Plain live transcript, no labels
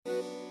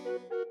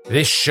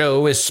This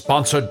show is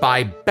sponsored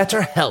by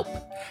BetterHelp.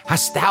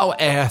 Hast thou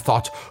e'er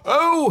thought,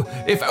 oh,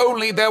 if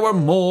only there were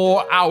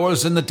more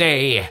hours in the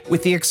day?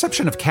 With the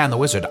exception of Can the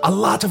Wizard, a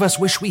lot of us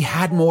wish we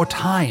had more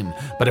time.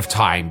 But if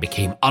time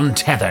became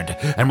untethered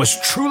and was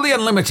truly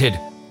unlimited,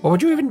 what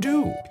would you even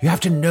do? You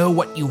have to know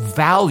what you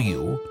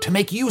value to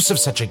make use of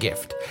such a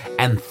gift.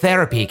 And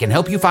therapy can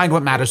help you find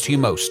what matters to you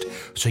most,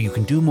 so you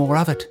can do more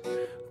of it,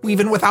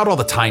 even without all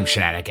the time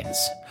shenanigans.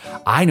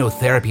 I know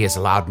therapy has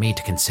allowed me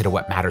to consider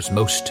what matters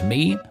most to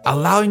me,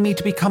 allowing me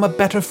to become a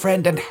better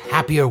friend and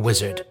happier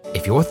wizard.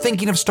 If you're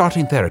thinking of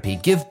starting therapy,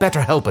 give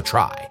BetterHelp a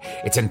try.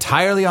 It's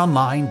entirely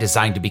online,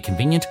 designed to be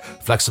convenient,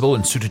 flexible,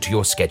 and suited to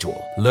your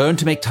schedule. Learn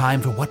to make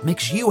time for what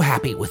makes you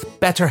happy with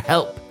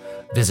BetterHelp.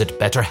 Visit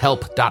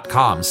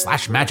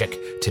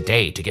betterhelp.com/magic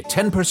today to get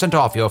 10%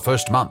 off your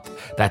first month.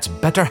 That's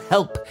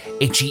BetterHelp,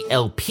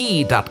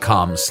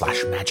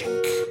 HELP.com/magic.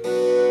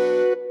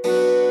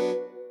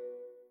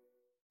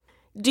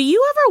 Do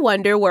you ever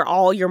wonder where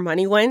all your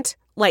money went?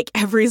 Like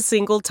every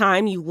single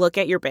time you look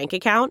at your bank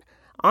account?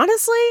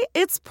 Honestly,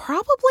 it's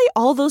probably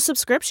all those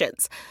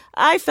subscriptions.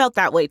 I felt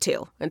that way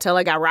too, until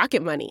I got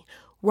Rocket Money.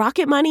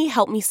 Rocket Money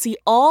helped me see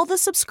all the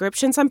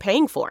subscriptions I'm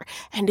paying for,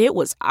 and it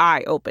was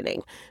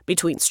eye-opening.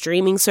 Between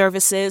streaming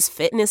services,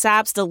 fitness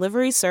apps,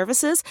 delivery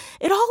services,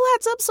 it all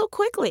adds up so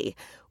quickly.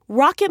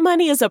 Rocket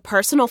Money is a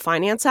personal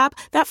finance app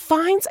that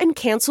finds and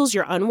cancels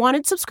your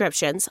unwanted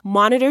subscriptions,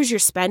 monitors your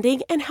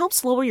spending, and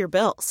helps lower your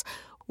bills.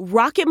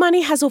 Rocket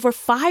Money has over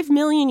 5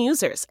 million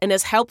users and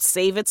has helped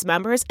save its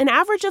members an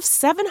average of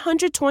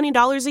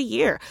 $720 a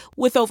year,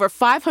 with over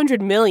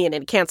 500 million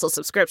in canceled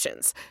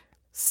subscriptions.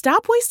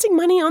 Stop wasting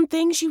money on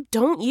things you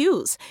don't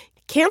use.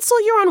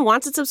 Cancel your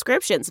unwanted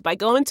subscriptions by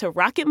going to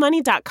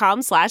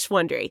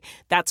rocketmoney.com/Wondery.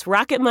 That's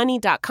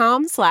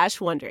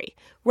rocketmoney.com/Wondery.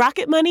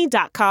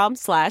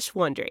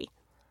 rocketmoney.com/Wondery.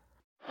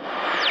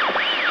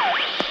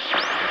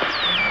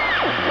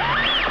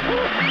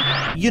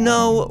 You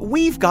know,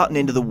 we've gotten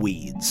into the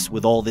weeds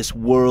with all this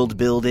world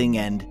building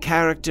and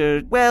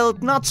character, well,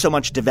 not so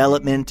much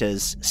development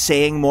as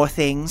saying more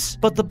things.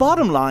 But the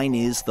bottom line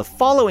is the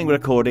following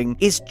recording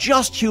is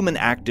just human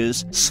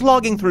actors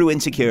slogging through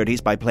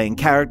insecurities by playing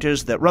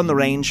characters that run the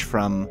range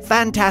from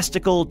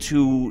fantastical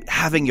to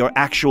having your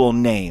actual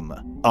name,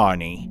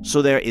 Arnie.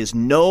 So there is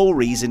no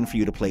reason for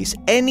you to place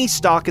any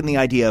stock in the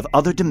idea of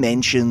other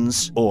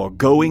dimensions, or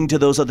going to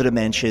those other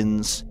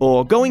dimensions,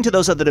 or going to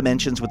those other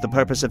dimensions with the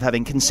purpose of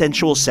having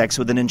consensual sex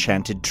with an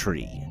enchanted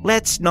tree.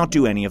 Let's not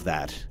do any of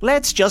that.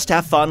 Let's just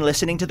have fun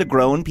listening to the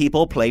grown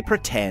people play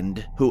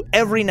pretend, who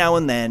every now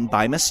and then,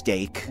 by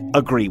mistake,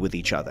 agree with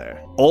each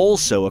other.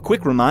 Also, a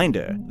quick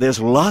reminder,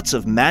 there's lots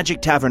of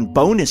Magic Tavern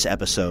bonus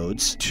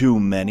episodes, too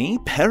many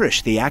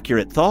perish the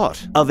accurate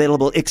thought,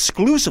 available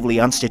exclusively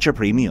on Stitcher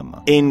Premium,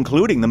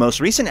 including the most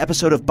recent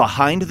episode of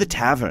Behind the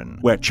Tavern,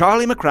 where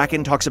Charlie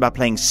McCracken talks about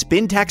playing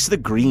Spintax the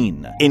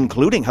Green,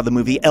 including how the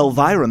movie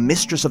Elvira,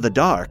 Mistress of the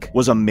Dark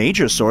was a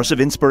major source of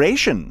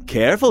inspiration.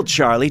 Careful,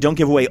 Charlie, don't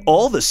give away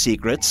all the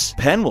secrets.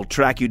 Penn will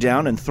track you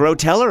down and throw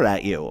Teller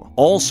at you.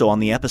 Also on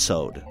the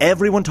episode,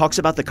 everyone talks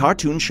about the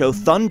cartoon show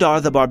Thundar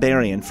the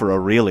Barbarian for a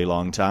really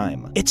long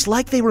time. It's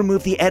like they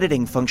removed the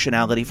editing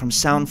functionality from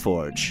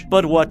SoundForge.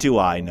 But what do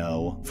I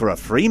know? For a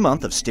free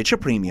month of Stitcher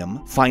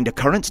Premium, find a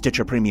current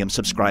Stitcher Premium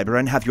subscriber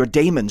and have your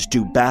daemons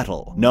do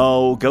battle.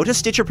 No, go to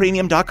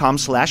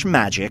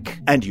StitcherPremium.com/magic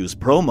and use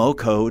promo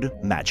code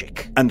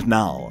MAGIC. And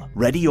now,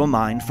 ready your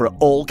mind for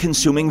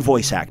all-consuming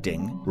voice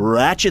acting,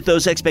 ratchet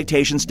those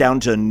expectations down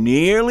to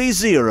nearly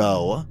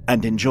zero,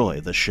 and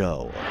enjoy the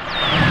show.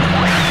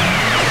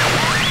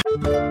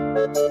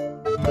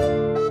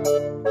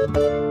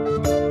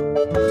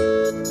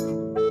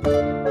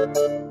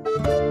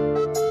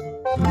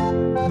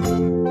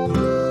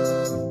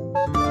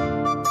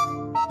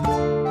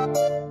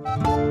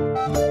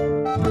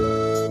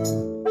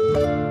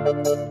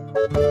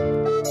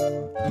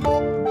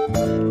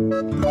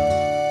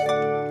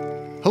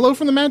 Hello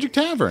from the Magic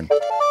Tavern,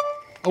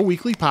 a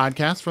weekly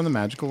podcast from the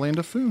magical land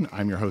of Foon.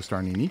 I'm your host,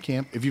 Arnie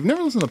Niekamp. If you've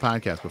never listened to the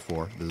podcast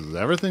before, this is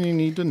everything you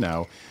need to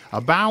know.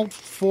 About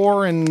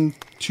 4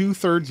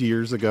 2/3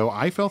 years ago,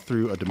 I fell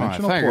through a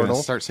dimensional portal. You were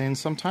gonna start saying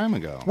some time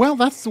ago. Well,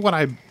 that's what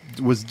I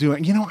was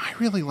doing. You know, I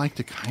really like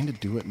to kind of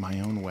do it my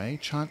own way,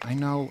 Chunt. I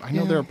know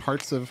there are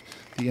parts of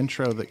the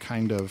intro that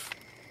kind of...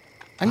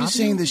 I'm just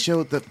saying the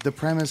show, the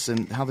premise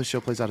and how the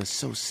show plays out is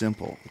so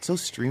simple. It's so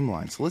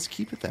streamlined. So let's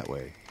keep it that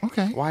way.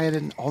 Okay. Why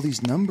add all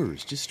these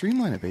numbers? Just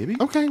streamline it, baby.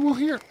 Okay, well,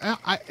 here,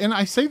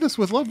 I say this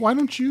with love. Why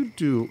don't you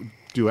do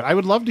it? I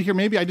would love to hear.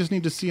 Maybe I just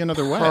need to see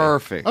another way.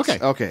 Perfect.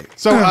 Okay.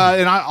 So,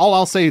 and all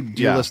I'll say,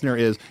 dear listener,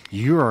 is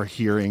you are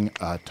hearing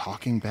a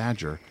talking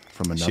badger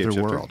from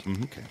another world.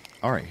 Okay.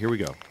 All right, here we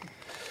go.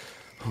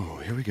 Oh,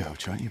 here we go.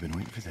 Chunt, you've been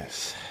waiting for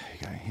this.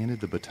 You got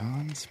handed the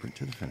baton, sprint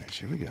to the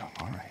finish. Here we go.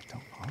 All right.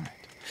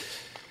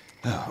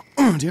 Do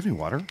you have any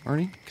water,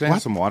 Arnie? Can I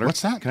have some water? What's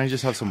that? Can I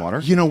just have some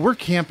water? You know, we're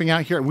camping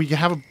out here. We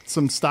have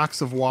some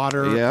stocks of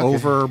water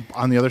over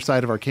on the other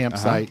side of our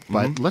campsite,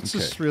 but let's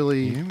just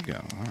really... Here we go.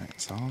 All right.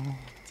 It's all in the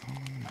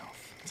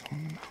mouth.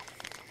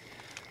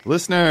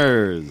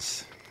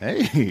 Listeners,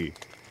 Hey,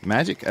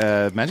 magic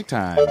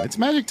time. It's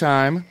magic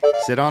time.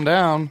 Sit on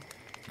down.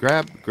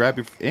 Grab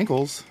your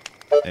ankles,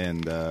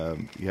 and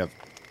you have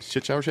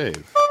shit shower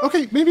shave.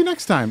 Okay, maybe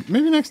next time.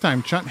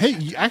 Chun.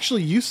 Hey,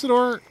 actually,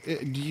 Usador,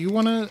 do you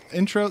want to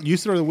intro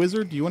Usador the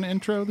Wizard? Do you want to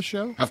intro the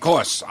show? Of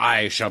course,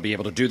 I shall be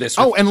able to do this.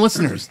 Oh, and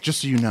listeners,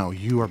 just so you know,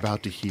 you are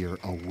about to hear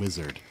a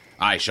wizard.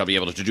 I shall be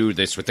able to do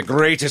this with the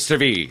greatest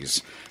of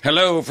ease.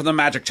 Hello from the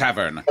Magic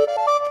Tavern.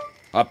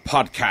 A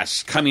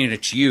podcast coming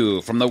at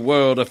you from the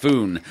world of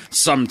Foon.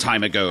 Some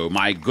time ago,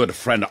 my good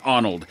friend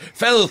Arnold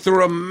fell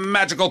through a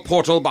magical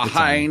portal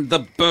behind the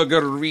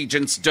Burger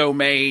Regent's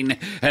domain,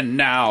 and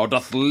now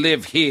doth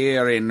live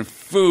here in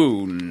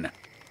Foon.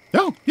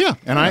 Oh, yeah.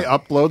 And I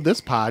upload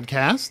this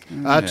podcast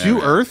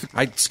to Earth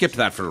I skipped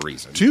that for a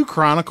reason. to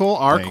chronicle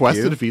our Thank quest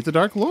you. to defeat the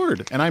Dark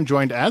Lord. And I'm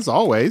joined, as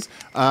always,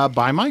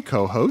 by my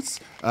co-hosts,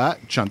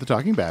 Chunt the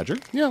Talking Badger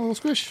Yeah, a little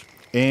squish.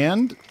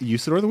 and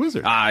Usador the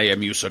Wizard. I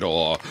am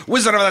Usador,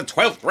 wizard of the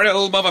 12th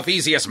realm of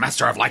Ephesius,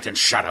 master of light and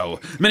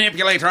shadow,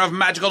 manipulator of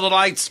magical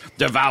delights,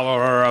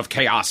 devourer of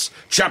chaos,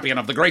 champion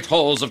of the great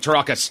halls of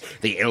Tarakas.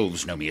 The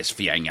elves know me as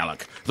Fiang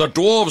Yalak. The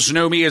dwarves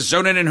know me as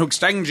Zonin and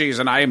Hookstanges,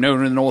 and I am known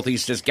in the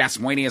northeast as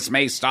Gasmoenius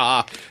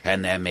Maystar,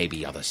 and there may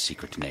be other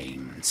secret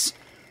names.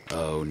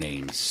 Oh,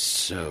 names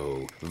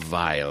so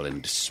vile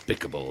and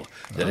despicable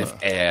that if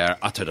air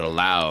uttered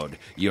aloud,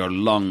 your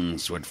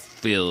lungs would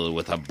fill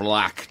with a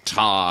black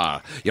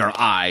tar, your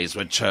eyes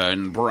would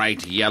turn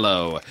bright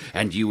yellow,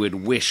 and you would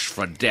wish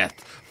for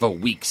death for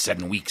weeks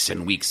and weeks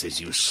and weeks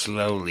as you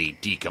slowly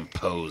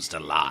decomposed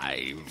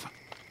alive.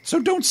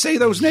 So don't say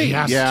those names.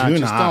 Yes, Yeah, do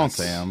just not. don't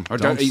say them. Or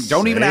don't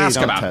even ask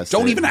don't about it. test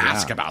Don't it. even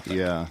ask Yeah. about them.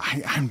 Yeah.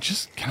 I'm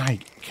just, can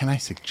I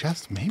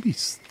suggest maybe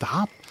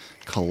stop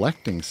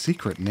collecting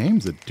secret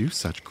names that do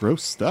such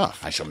gross stuff?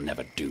 I shall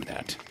never do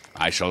that.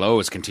 I shall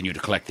always continue to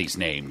collect these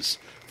names,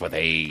 for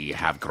they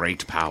have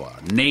great power.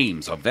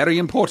 Names are very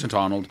important,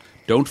 Arnold.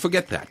 Don't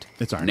forget that.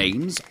 It's our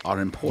Names are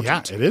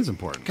important. Yeah, it is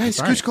important. Guys,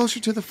 That's scooch right. closer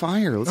to the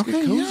fire. Let's Okay,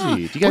 get cozy. yeah.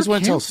 Do you guys We're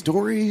want to tell camp-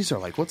 stories or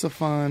like what's a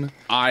fun?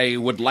 I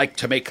would like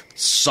to make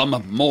some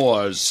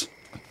s'mores.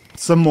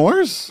 Some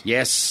s'mores?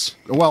 Yes.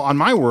 Well, on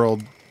my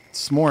world,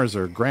 s'mores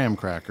are graham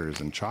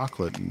crackers and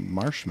chocolate and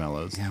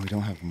marshmallows. Yeah, we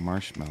don't have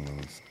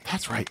marshmallows.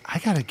 That's right. I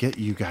got to get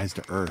you guys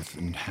to Earth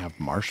and have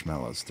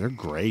marshmallows. They're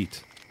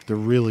great. They're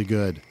really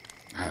good.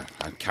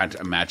 I can't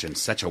imagine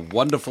such a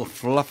wonderful,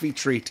 fluffy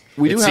treat.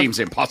 We It do have- seems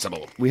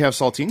impossible. We have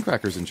saltine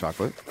crackers and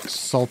chocolate.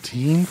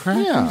 Saltine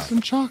crackers Yeah.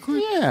 and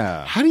chocolate?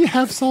 Yeah. How do you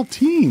have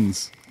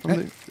saltines?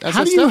 That's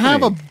How a do you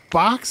have a Stephanie.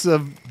 box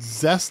of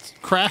zest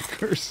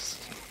crackers?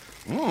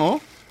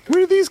 Oh,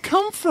 Where do these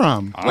come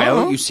from?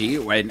 Well, you see,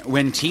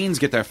 when teens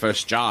get their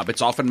first job,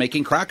 it's often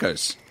making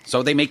crackers.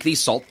 So they make these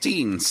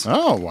saltines.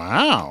 Oh,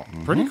 wow.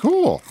 Pretty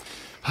cool.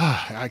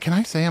 Can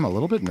I say I'm a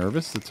little bit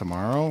nervous that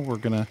tomorrow we're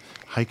going to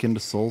hike into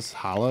Souls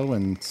Hollow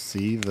and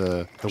see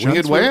the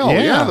winged whale.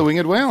 Yeah, the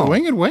winged whale. The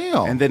winged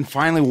whale. and then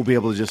finally we'll be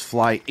able to just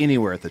fly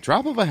anywhere at the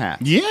drop of a hat.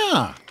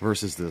 yeah.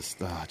 Versus this,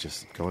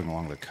 just going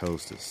along the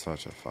coast is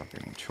such a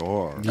fucking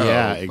chore.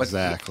 Yeah, but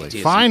exactly. it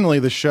is- Finally,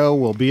 the show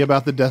will be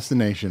about the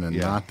destination and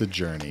Yeah. not the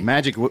journey.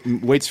 Magic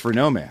waits for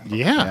no man.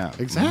 Yeah,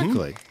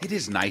 exactly. It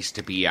is nice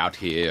to be out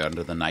here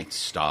under the night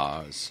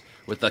stars,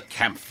 with the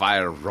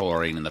campfire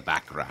roaring in the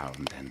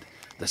background, and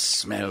the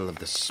smell of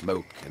the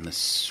smoke and the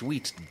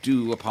sweet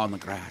dew upon the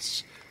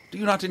grass. Do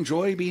you not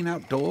enjoy being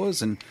outdoors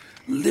and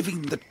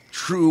living the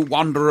true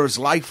wanderer's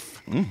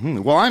life?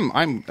 Well, I'm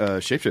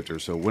a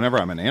shapeshifter, so whenever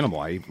I'm an animal,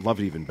 I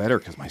love it even better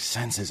because my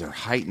senses are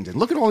heightened. And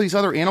look at all these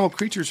other animal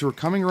creatures who are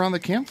coming around the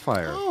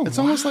campfire. Oh, it's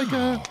almost like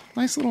a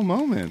nice little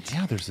moment.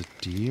 Yeah, there's a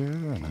deer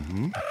and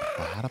a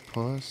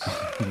platypus.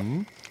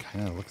 Kind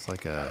of looks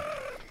like a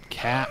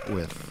cat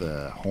with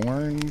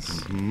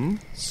horns.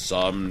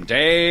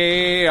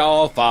 Someday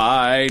I'll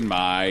find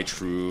my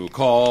true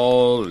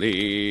calling.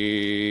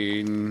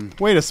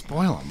 Way to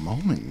spoil a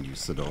moment,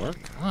 Usador.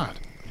 God,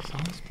 there's all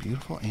these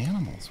beautiful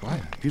animals.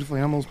 Why? Beautiful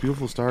animals,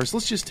 beautiful stars.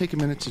 Let's just take a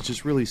minute to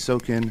just really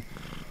soak in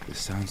the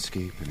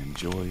soundscape and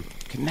enjoy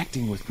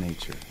connecting with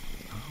nature.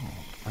 Oh,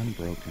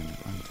 unbroken,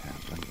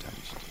 untapped,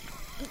 untouched.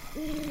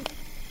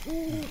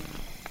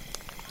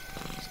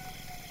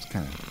 It's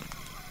kind of.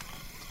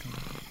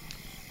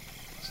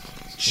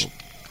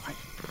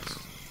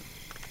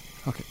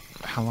 Okay,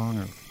 how long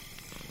are?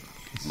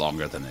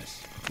 Longer than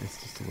this.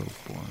 It's just a little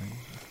boring.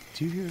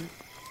 Do you hear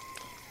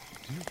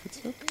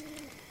footsteps?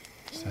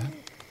 Is that?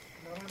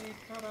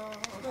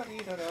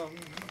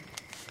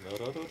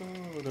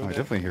 Oh, I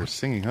definitely hear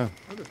singing, huh?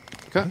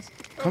 Come,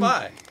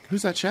 Hi.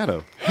 Who's that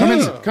shadow?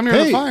 Come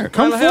near the fire.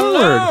 Come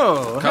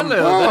forward. Hello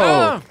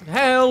there.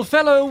 Hail,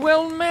 fellow,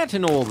 well met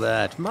and all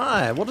that.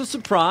 My, what a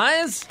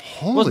surprise.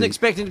 Holy- Wasn't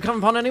expecting to come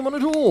upon anyone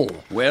at all.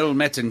 Well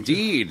met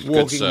indeed, good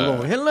Walking sir.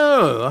 along.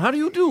 Hello, how do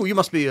you do? You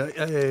must be a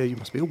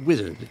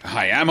wizard.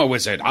 I am a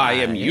wizard. I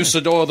am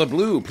Usador the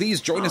Blue. Please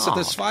join us at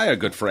this fire,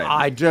 good friend.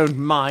 I don't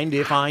mind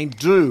if I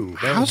do.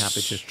 Very How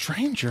happy to.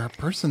 strange! You're a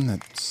person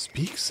that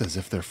speaks as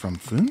if they're from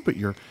Foon, but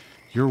you're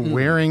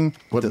wearing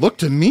what looked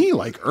to me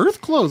like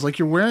Earth clothes. Like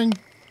you're wearing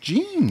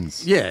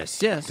jeans. Yes.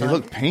 They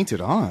look painted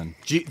on.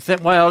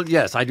 Well,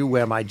 yes, I do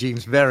wear my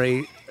jeans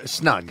very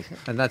snug,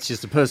 and that's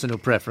just a personal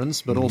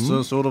preference, but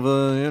also sort of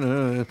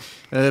a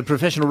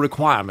professional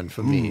requirement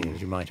for me,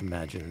 as you might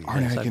imagine.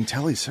 Arnie, Yes, I can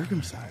tell he's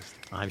circumcised.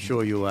 I'm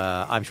sure you.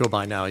 I'm sure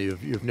by now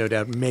you've no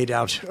doubt made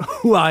out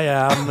who I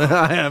am.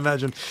 I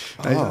imagine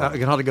I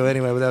can hardly go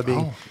anywhere without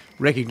being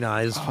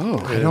recognized.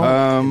 I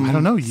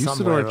don't know.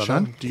 somewhere or Usador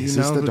Chunt, do you Is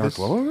know this the who Dark this-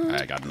 Lord?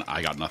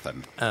 I got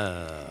nothing.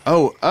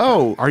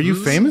 Are you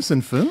famous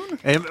in Foon?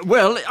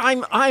 Well,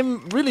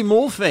 I'm really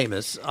more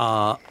famous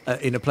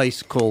in a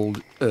place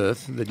called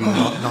Earth that you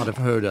might not have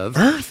heard of.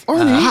 Earth?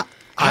 Arnie?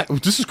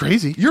 This is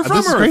crazy. You're from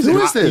This is Earth. crazy.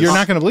 Who is this? You're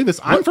not going to believe this.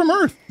 I'm from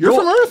Earth. You're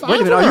from Earth. Wait a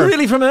I'm minute, from are you Earth.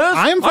 really from Earth?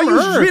 I am from Are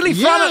Earth. you really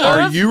from Yeah. Earth?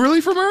 Are you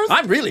really from Earth?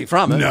 I'm really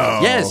from Earth. No.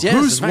 Yes.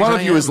 Who's in fact, one of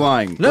I you am. is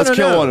lying? No, Let's no,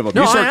 kill no. one of them.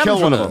 No, You, sir, I am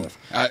kill one from of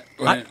them.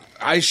 Earth.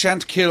 I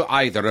shan't kill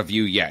either of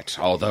you yet,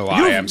 although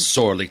I am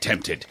sorely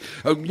tempted.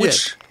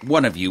 Which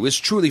one of you is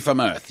truly from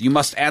Earth? You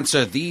must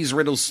answer these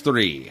riddles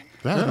 3.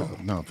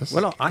 No, this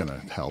Well, is going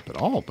to help at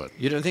all, but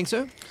You don't think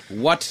so?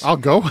 What? I'll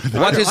go with it.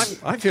 What is?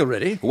 I feel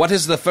ready. What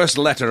is the first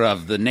letter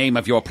of the name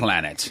of your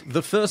planet?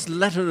 The first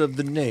letter of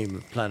the name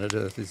of planet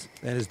Earth is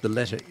the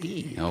letter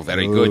E. Oh,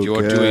 very good.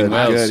 You're doing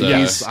well, good. sir.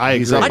 Yes, I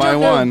He's agree. up I by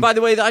don't know, one. by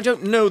the way, I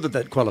don't know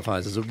that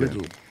qualifies as a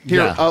riddle.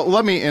 Here, Yeah.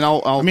 let me, and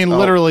I'll I mean,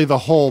 literally, the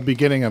whole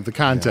beginning of the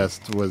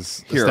contest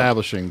was Here.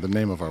 establishing the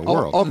name of our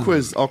world. I'll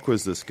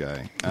quiz this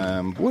guy.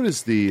 What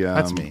is the?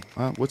 That's me.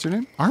 What's your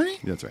name? Arnie?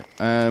 Yeah, that's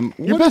right.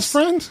 Your what best is-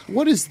 friend?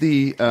 What is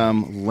the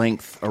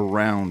length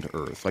around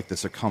Earth, like the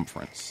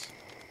circumference?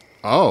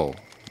 Oh,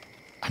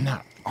 I'm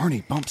not.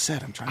 Arnie, bump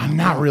set. I'm trying. I'm to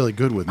not help. really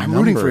good with I'm numbers.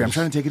 rooting for you. I'm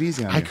trying to take it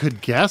easy on you. I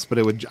could guess, but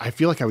I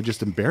feel like I would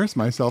just embarrass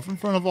myself in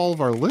front of all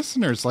of our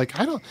listeners. Like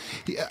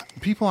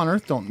people on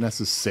Earth don't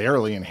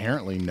necessarily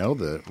inherently know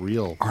the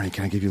real. Arnie,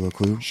 can I give you a little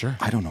clue? Sure.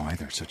 I don't know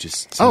either, so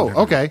just. say Oh, whatever.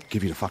 okay.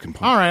 Give you the fucking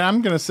point. All right,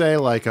 I'm gonna say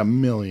like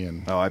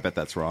 1,000,000. Oh, I bet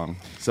that's wrong.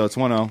 So it's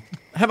 1-0.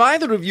 Have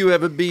either of you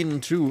ever been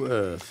to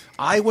Earth?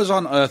 I was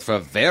on Earth for a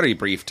very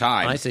brief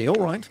time. I see. All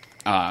right.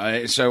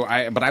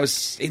 But I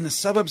was in the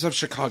suburbs of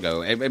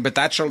Chicago. But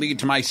that shall lead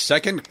to my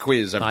second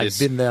quiz of I've this.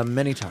 been there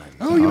many times.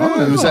 Oh, you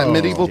have. It was at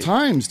medieval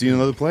times. Do you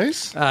know the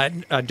place? I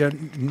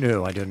don't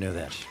know. I don't know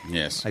that.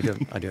 Yes. I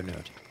don't know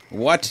it.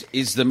 What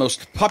is the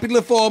most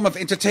popular form of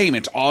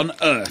entertainment on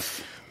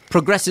Earth?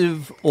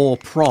 Progressive or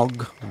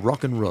prog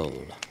rock and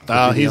roll?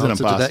 Oh, he's an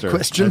Answer to that imposter.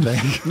 question. I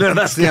think. No,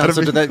 that's the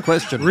answer to that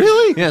question.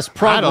 Really? Yes,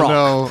 prog I don't rock.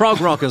 know. Prog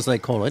rock, as they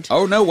call it.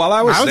 Oh no! While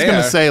I was I was there,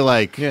 gonna say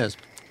like Yes.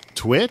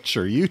 Twitch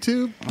or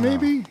YouTube,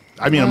 maybe.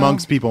 I mean,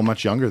 amongst people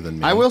much younger than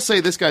me. I will say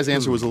this guy's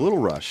answer was a little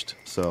rushed,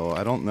 so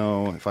I don't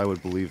know if I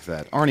would believe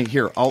that. Arnie,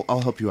 here, I'll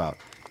help you out.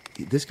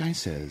 This guy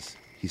says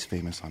he's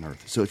famous on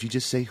Earth. So if you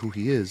just say who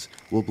he is,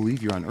 we'll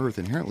believe you're on Earth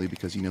inherently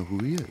because you know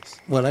who he is.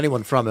 Well,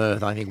 anyone from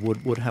Earth, I think,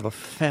 would have a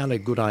fairly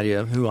good idea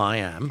of who I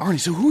am. Arnie,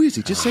 so who is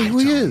he? Just say who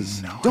he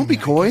is. No, Don't be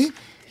coy.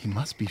 He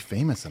must be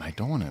famous, and I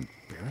don't want to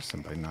embarrass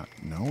him by not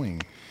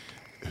knowing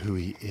who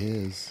he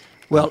is.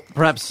 Well,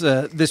 perhaps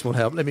this will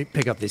help. Let me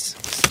pick up this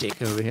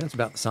stick over here. It's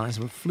about the size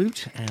of a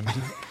flute and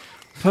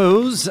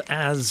pose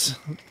as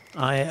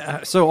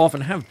I so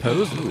often have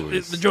posed.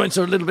 The joints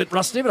are a little bit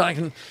rusty, but I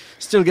can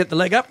still get the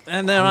leg up,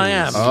 and there I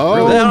am.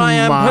 Oh, there I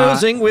am my-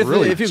 posing with,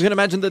 really? if you can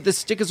imagine that this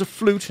stick is a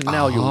flute, and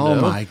now you'll Oh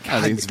know. my god!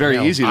 I think it's very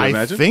easy to I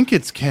imagine. think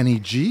it's Kenny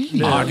G.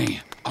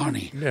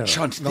 Arnie, No,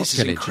 Chunt, not this is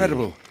Kenny G.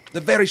 incredible. The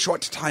very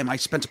short time I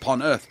spent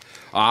upon Earth,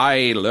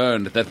 I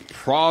learned that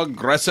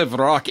progressive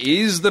rock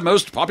is the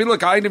most popular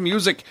kind of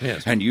music.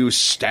 Yes. And you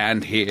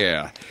stand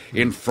here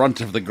in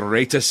front of the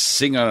greatest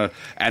singer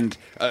and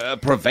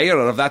purveyor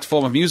of that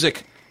form of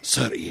music,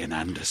 Sir Ian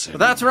Anderson.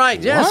 That's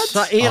right, yes.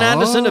 What? Ian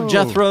Anderson of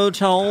Jethro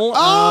Tull,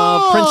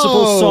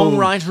 principal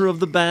songwriter of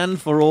the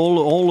band for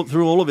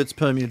through all of its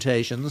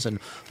permutations and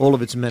all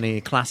of its many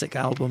classic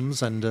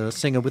albums, and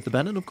singer with the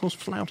band, and of course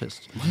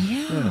flautist.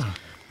 Yeah.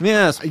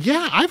 Yes.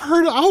 Yeah, I've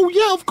heard. Oh,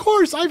 yeah, of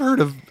course, I've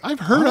heard of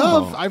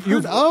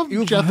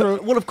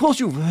Jethro. Well, of course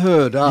you've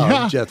heard of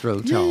Yeah. Jethro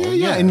Tull.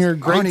 Yeah. And your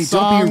great Arnie,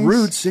 songs. don't be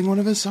rude. Sing one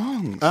of his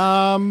songs.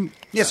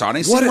 Yes,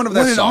 Arnie, sing what one of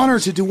their an songs. honor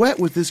to duet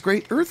with this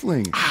great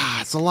earthling.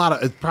 It's a lot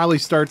of. It probably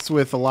starts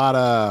with a lot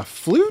of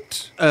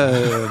flute.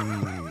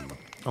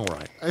 All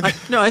right.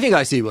 I think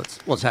I see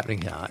what's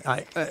happening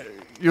here.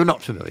 You're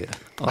not familiar,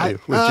 are you,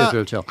 with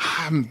Jethro Tull?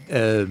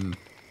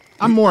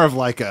 I'm more of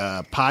like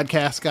a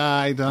podcast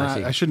guy.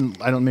 I see.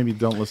 I don't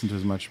listen to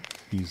as much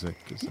music.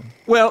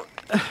 Well,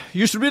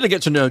 you should really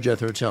get to know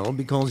Jethro Tull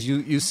because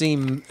you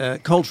seem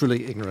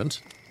culturally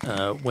ignorant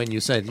when you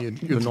say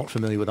that you're not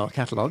familiar with our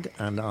catalogue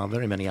and our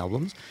very many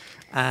albums.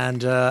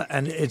 And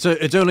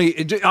it's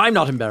only I'm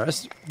not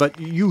embarrassed, but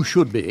you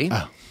should be.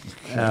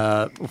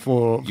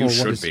 For You what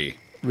should is be.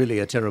 really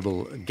a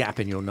terrible gap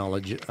in your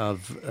knowledge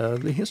of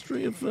the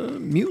history of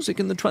music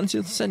in the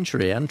 20th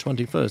century and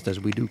 21st, as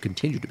we do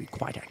continue to be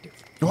quite active.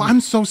 Well,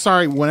 I'm so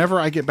sorry. Whenever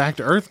I get back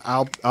to Earth,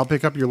 I'll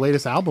pick up your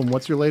latest album.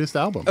 What's your latest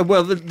album?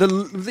 Well,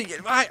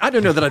 I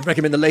don't know that I'd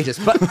recommend the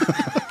latest, but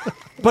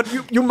But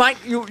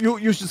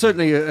you should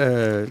certainly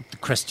the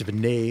Crest of a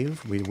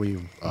Knave. We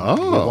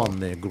won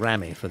the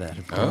Grammy for that,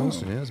 of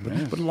course. Yes,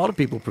 but a lot of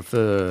people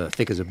prefer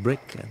Thick as a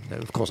Brick,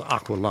 and of course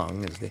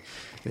Aqualung is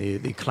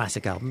the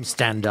classic album.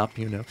 Stand Up,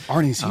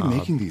 Arnie, is he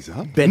making these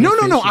up?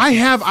 No.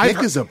 Thick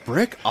as a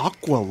Brick,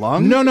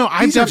 Aqualung? No,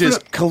 These are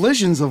just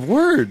collisions of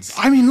words.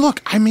 I mean,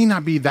 look, I may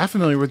not be that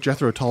familiar with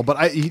Jethro Tull,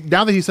 but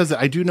now that he says it,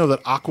 I do know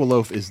that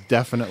Aqualoaf is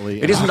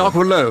definitely. It isn't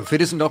Aqualoaf.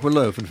 It isn't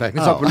Aqualoaf. In fact,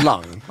 it's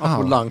Aqualung.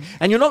 Aqualung.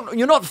 And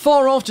you're not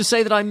far off to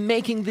say that I'm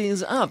making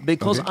these up,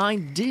 because I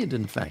did,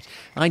 in fact,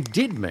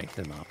 make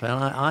them up, and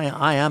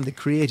I am the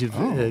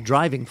creative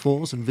driving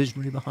force and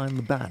visionary behind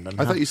the band. And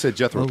I thought you said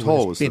Jethro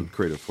Tull was the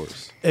creative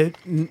force.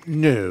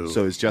 No.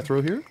 So is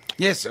Jethro here?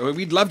 Yes,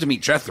 we'd love to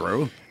meet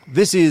Jethro.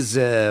 This is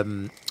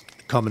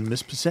common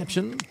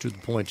misperception, to the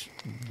point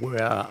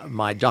where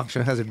my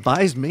doctor has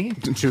advised me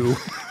to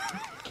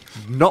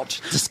not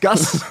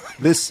discuss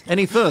this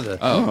any further,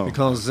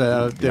 because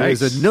there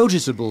is a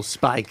noticeable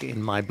spike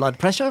in my blood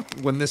pressure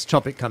when this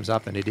topic comes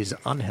up, and it is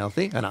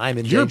unhealthy, and I'm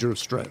in danger of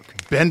stroke.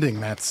 Bending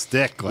that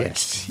stick,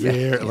 Yes,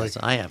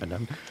 I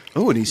haven't.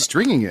 Oh, and he's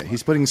stringing it.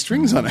 He's putting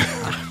strings on it.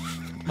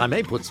 I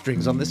may put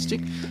strings on this stick.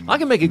 I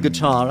can make a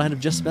guitar out of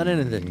just about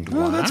anything.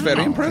 Oh, that's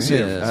very impressive.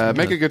 Yes,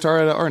 Make a guitar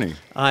out of Arnie.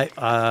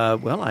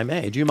 I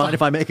may. Do you mind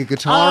if I make a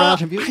guitar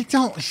out of you? I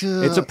don't.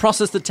 It's a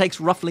process that takes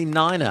roughly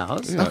 9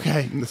 hours. Yeah.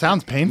 Okay, it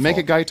sounds painful. Make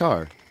a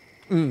guitar.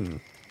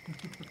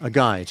 A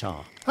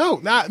guitar. Oh,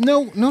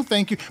 no,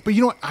 thank you. But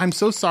you know what? I'm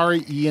so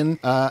sorry, Ian,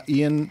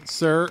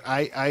 sir.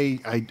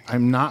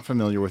 I'm not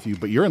familiar with you,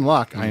 but you're in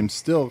luck. I am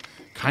still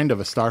kind of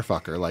a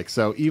starfucker. Like,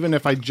 so even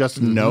if I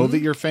just know that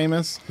you're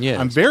famous,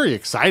 I'm very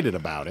excited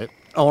about it.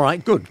 All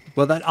right, good.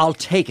 Well, I'll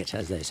take it,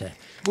 as they say.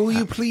 Will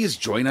you please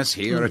join us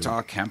here at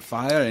our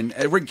campfire and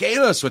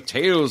regale us with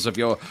tales of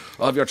your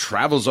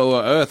travels over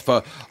Earth?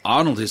 For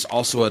Arnold is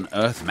also an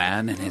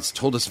Earthman and has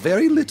told us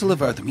very little of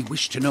Earth, and we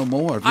wish to know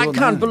more of your I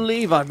can't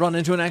believe I've run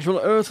into an actual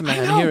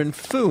Earthman here in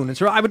Foon.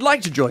 I would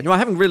like to join you. I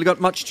haven't really got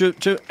much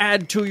to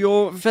add to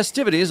your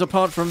festivities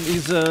apart from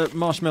these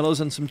marshmallows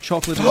and some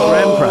chocolate and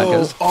graham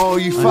crackers. Oh,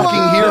 you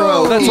fucking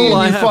hero! That's all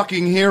I have.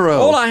 Fucking hero!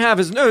 All I have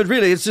is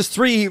it's just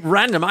 3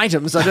 random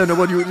items. I don't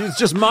know it's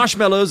just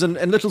marshmallows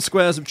and little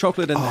squares of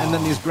chocolate and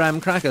then these graham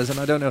crackers, and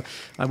I don't know.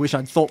 I wish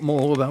I'd thought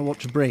more about what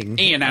to bring.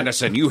 Ian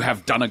Anderson, you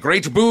have done a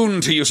great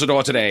boon to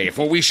Usador today,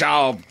 for we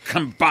shall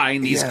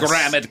combine these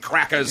graham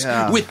crackers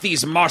with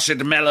these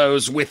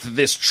marshmallows with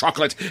this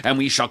chocolate, and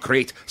we shall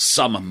create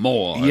some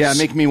more. Yeah,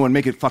 make me one.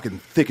 Make it fucking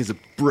thick as a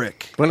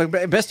brick. Well,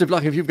 best of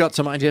luck if you've got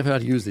some idea of how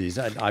to use these.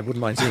 I wouldn't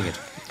mind seeing it.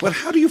 Well,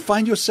 how do you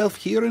find yourself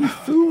here in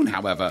Foon,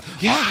 however?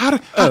 Yeah,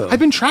 I've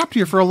been trapped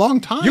here for a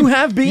long time. You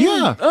have been?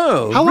 Yeah.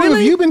 Oh, how long really?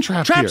 have you been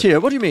trapped here? Trapped here?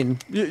 What do you mean?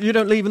 You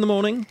don't leave in the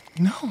morning?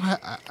 No,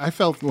 I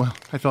fell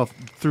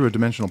through a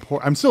dimensional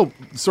portal. I'm still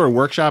sort of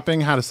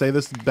workshopping how to say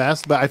this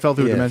best, but I fell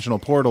through a dimensional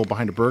portal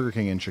behind a Burger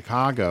King in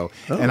Chicago,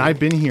 and I've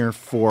been here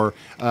for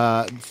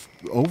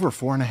over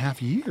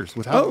 4.5 years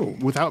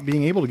without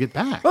being able to get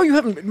back. Oh, you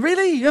haven't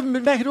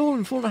been back at all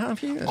in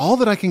 4.5 years? All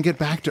that I can get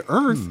back to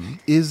Earth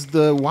is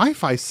the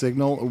Wi-Fi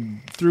signal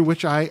through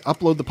which I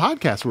upload the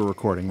podcast we're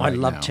recording right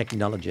now. I love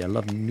technology. I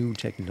love new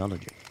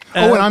technology.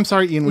 And I'm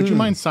sorry, Ian, would you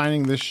mind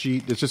signing this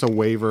sheet? It's just a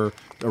waiver,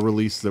 a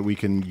release that we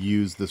can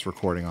use this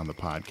recording on the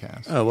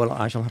podcast. Oh, well,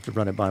 I shall have to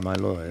run it by my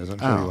lawyers. I'm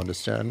sure you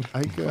understand.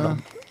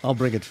 I'll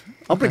bring it.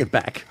 I'll bring it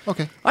back.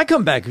 Okay. I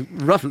come back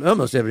roughly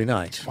almost every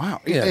night. Wow.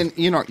 Yes. And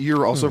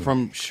you're also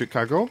from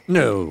Chicago?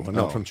 No, I'm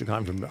not from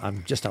Chicago.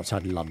 I'm just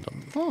outside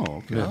London. Oh,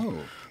 okay. Yeah.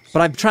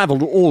 But I've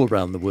travelled all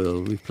around the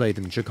world. We've played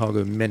in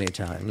Chicago many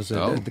times.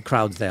 The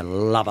crowds there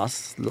love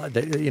us.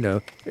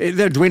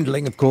 They're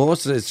dwindling, of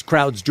course, as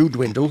crowds do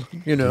dwindle.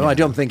 I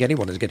don't think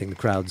anyone is getting the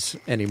crowds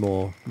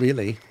anymore,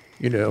 really.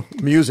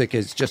 Music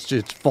is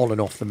just fallen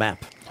off the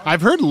map.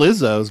 I've heard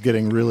Lizzo's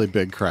getting really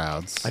big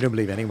crowds. I don't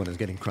believe anyone is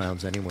getting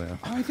crowds anywhere.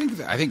 I think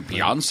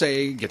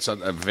Beyonce gets a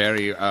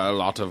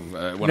lot of.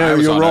 No,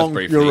 you're wrong.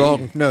 You're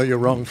wrong. No, you're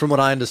wrong. From what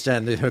I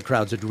understand, her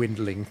crowds are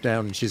dwindling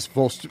down, and she's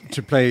forced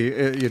to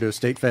play,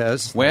 state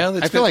fairs.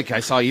 Well, I feel like I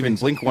saw even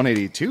Blink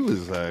 182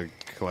 is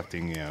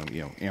collecting,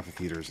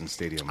 amphitheaters and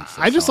stadiums.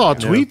 I just saw a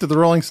tweet that the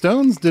Rolling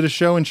Stones did a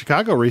show in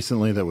Chicago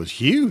recently that was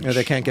huge.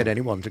 They can't get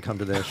anyone to come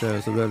to their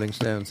shows, the Rolling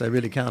Stones. They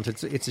really can't.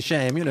 It's a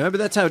shame, but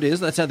that's how it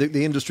is. That's how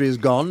the industry has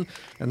gone.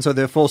 And so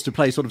they're forced to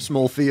play sort of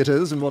small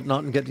theatres and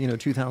whatnot and get,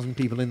 2,000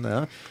 people in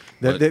there.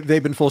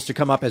 They've been forced to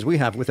come up, as we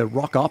have, with a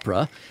rock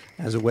opera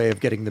as a way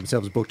of getting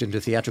themselves booked into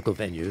theatrical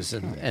venues.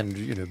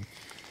 And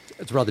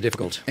it's rather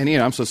difficult. And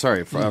Ian, I'm so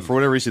sorry. For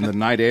whatever reason, the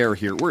night air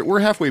here, we're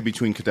halfway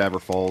between Cadaver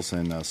Falls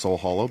and Soul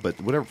Hollow, but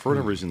for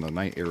whatever reason, the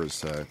night air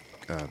is...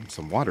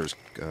 some water's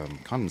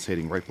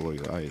condensating right below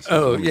your eyes.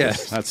 Oh,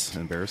 yes. That's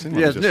embarrassing.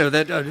 Yes,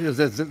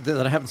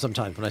 that happens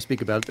sometimes when I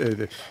speak about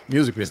the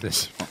music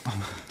business.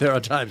 There are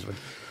times when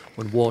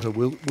when water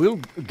will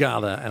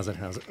gather as it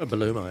has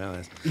below my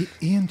eyes.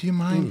 Ian, do you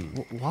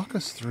mind walk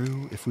us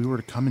through if we were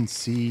to come and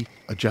see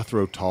a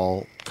Jethro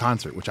Tull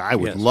concert, which I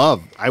would Yes.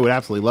 love. I would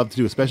absolutely love to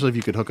do, especially if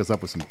you could hook us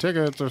up with some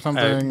tickets or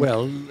something.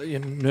 No.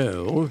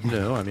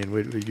 I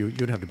mean,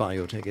 you'd have to buy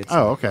your tickets.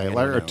 Oh, okay.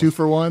 Anyone Or else.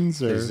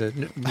 2-for-1s? Or...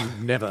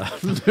 Never.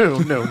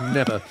 No,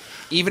 never.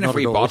 Even Not if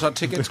we at all. bought our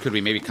tickets, could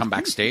we maybe come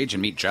backstage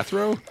and meet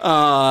Jethro?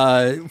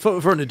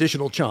 For an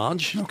additional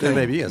charge. Okay.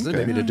 Maybe, yes. There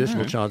may be an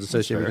additional charge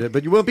associated fair. with it.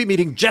 But you won't be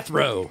meeting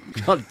Jethro.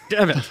 God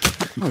damn it.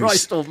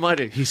 Christ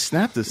almighty. He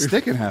snapped the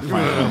stick in half.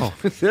 Finally.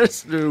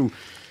 There's no...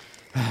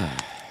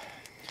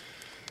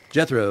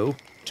 Jethro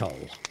Tull.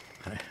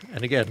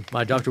 And again,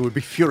 my doctor would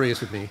be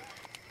furious with me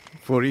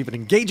for even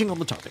engaging on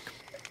the topic.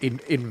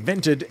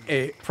 Invented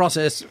a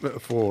process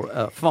for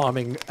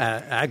farming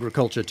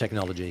agriculture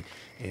technology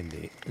in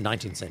the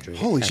 19th century.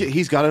 Holy And- shit,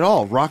 he's got it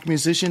all. Rock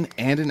musician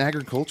and an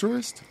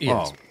agriculturist?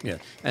 Yes, Oh, yeah.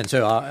 And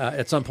so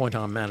at some point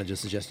our manager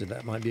suggested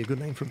that might be a good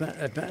name for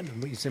a band,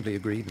 and we simply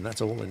agreed, and that's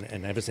all.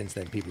 And ever since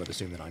then, people have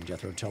assumed that I'm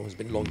Jethro Tull. Has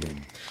been logged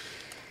in.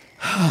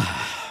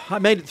 I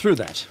made it through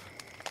that.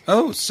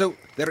 Oh, so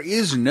there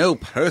is no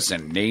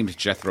person named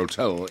Jethro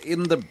Tull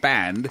in the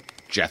band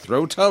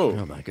Jethro Tull.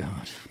 Oh my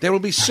God. There will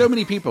be so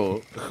many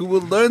people who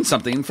will learn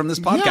something from this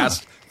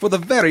podcast for the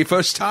very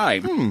first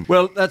time.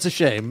 Well, that's a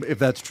shame if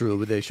that's true,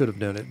 but they should have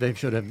known it. They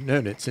should have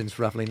known it since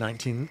roughly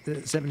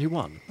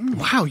 1971.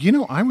 Wow,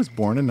 I was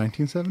born in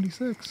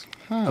 1976.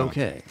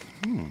 Okay.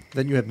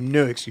 Then you have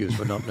no excuse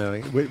for not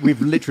knowing.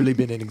 We've literally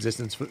been in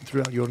existence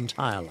throughout your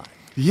entire life.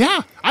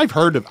 Yeah, I've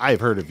heard of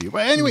you.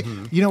 But anyway,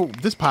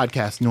 this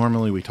podcast,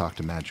 normally we talk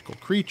to magical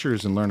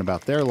creatures and learn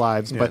about their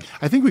lives, but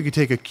I think we could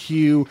take a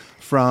cue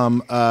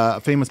from a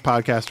famous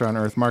podcaster on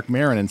Earth, Mark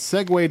Maron, and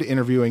segue to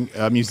interviewing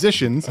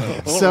musicians.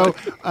 What...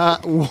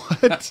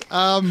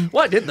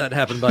 Why did that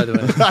happen, by the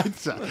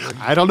way?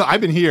 I don't know.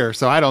 I've been here,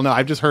 so I don't know.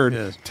 I've just heard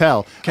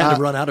tell. Kind of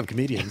run out of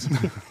comedians.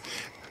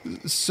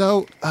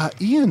 So,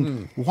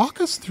 Ian,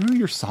 walk us through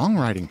your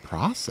songwriting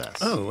process.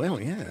 Oh, well,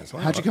 yes.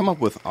 how'd you come up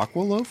with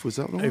Aqualoaf? Was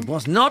that what it It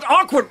was? was not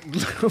awkward.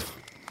 It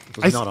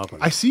was not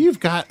awkward. I see you've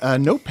got a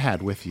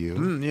notepad with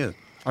you. Yeah.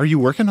 Are you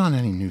working on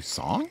any new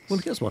songs? Well,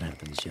 here's what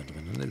happens,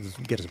 gentlemen. And let's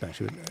get us back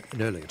to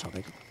an earlier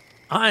topic.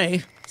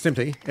 I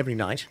simply, every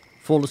night,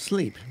 fall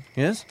asleep.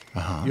 Yes?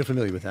 You're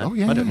familiar with that? Oh,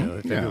 yeah, I don't yeah, know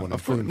if Yeah, everyone on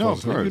of course. Foon No,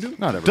 falls of course. asleep. You do?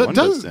 Not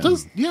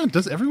everyone.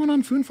 Does everyone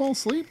on Foon fall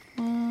asleep?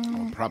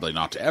 Probably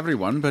not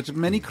everyone, but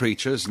many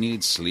creatures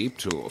need sleep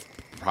to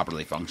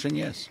properly function,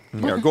 yes.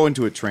 Yeah, go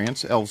into a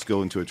trance. Elves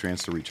go into a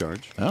trance to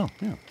recharge. Oh,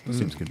 Yeah. that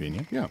seems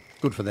convenient. Yeah.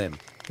 Good for them.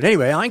 But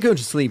anyway, I go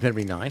to sleep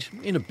every night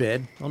in a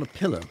bed on a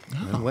pillow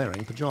and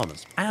wearing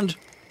pajamas. And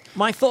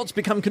my thoughts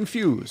become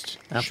confused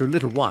after a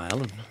little while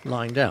of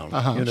lying down.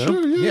 You know?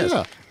 Sure, yeah, Yes.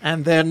 yeah.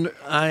 And then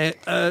I...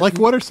 Like,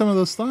 what are some of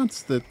those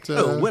thoughts that...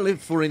 well, if,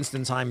 for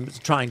instance, I'm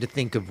trying to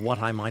think of what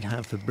I might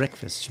have for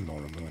breakfast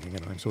tomorrow morning,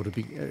 and I'm sort of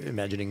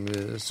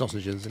imagining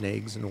sausages and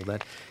eggs and all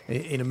that,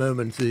 in a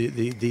moment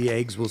the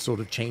eggs will sort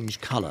of change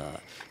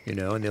colour, you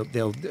know, and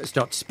they'll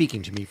start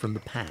speaking to me from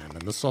the pan,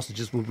 and the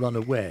sausages will run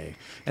away,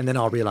 and then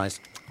I'll realise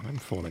I'm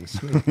falling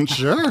asleep.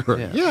 Sure,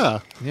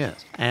 yeah.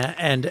 Yes,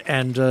 and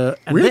Weird then,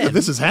 that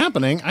this is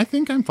happening. I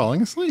think I'm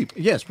falling asleep.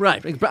 Yes,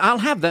 right. But I'll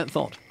have that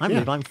thought. I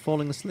believe I'm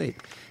falling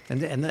asleep.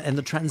 And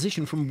the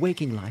transition from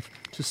waking life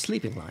to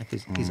sleeping life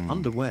is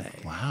underway.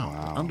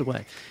 Wow.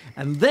 Underway.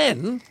 And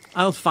then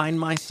I'll find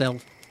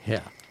myself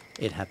here.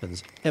 It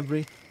happens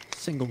every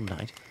single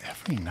night.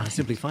 Every I night.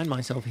 simply find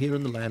myself here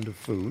in the land of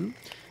Foon.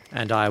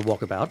 And I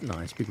walk about and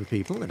I speak with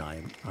people and I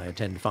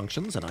attend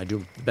functions and I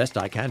do the best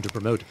I can to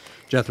promote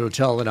Jethro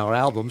Tull and our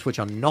albums, which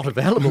are not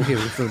available here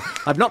in Foon.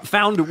 I've not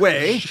found a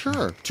way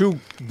to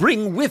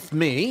bring with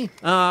me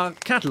a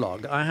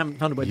catalogue. I haven't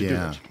found a way to do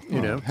it.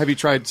 You know, Have you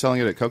tried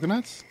selling it at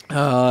Coconuts?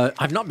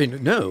 I've not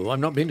been. No, I've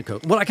not been to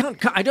Coke. Well,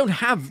 I don't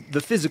have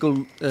the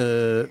physical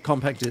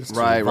compact discs.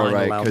 or Right, vinyl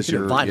right, albums. 'cause You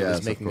know, you're- vinyl yes, is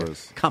of making a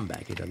course.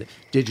 comeback. You know,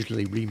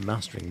 digitally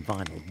remastering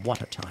vinyl.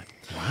 What a time!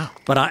 Wow.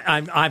 But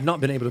I've not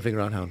been able to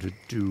figure out how to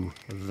do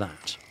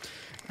that.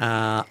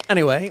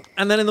 Anyway,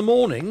 and then in the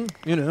morning,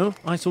 you know,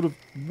 I sort of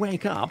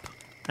wake up.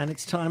 And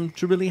it's time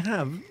to really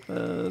have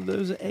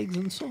those eggs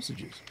and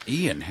sausages.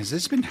 Ian, has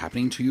this been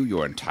happening to you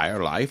your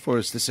entire life, or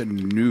is this a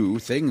new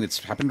thing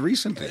that's happened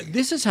recently?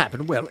 This has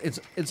happened. Well,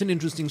 it's an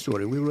interesting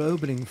story. We were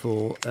opening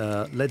for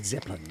Led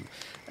Zeppelin.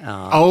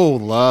 I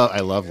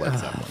love Led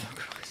Zeppelin.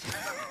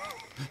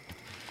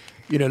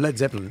 You know, Led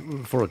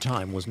Zeppelin for a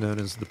time was known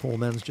as the poor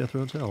man's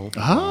Jethro Tull.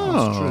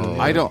 Oh.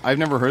 I've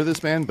never heard of this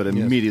band, but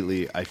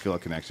immediately I feel a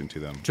connection to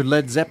them. To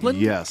Led Zeppelin?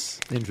 Yes.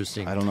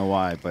 Interesting. I don't know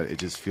why, but it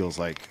just feels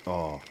like,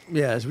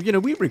 Yes, you know,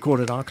 we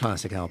recorded our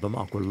classic album,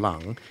 Aqua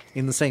Lung,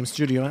 in the same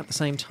studio at the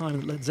same time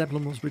that Led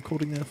Zeppelin was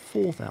recording their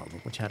fourth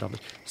album, which had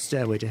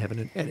Stairway to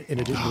Heaven, in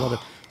addition to other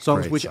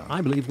songs Great which song.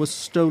 I believe were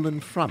stolen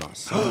from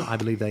us. I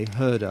believe they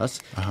heard us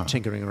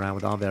tinkering around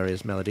with our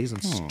various melodies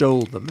and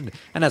stole them.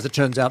 And as it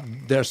turns out,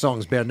 their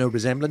songs bear no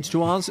resemblance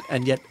to ours,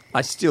 and yet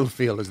I still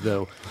feel as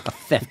though a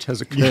theft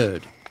has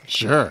occurred.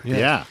 Sure.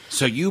 Yeah.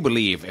 So you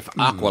believe if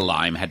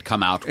Aqualime had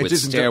come out with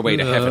isn't Stairway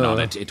to Heaven on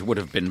uh, it, it would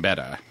have been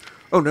better?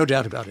 Oh, no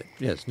doubt about it.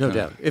 Yes, no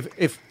doubt.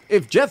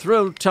 If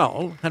Jethro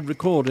Tull had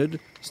recorded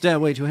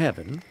Stairway to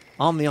Heaven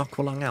on the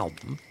Aqualung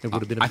album, it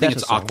would have been a I better think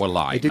it's song.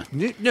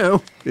 Aqualime.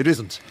 No, it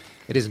isn't.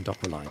 It isn't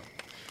Aqualime.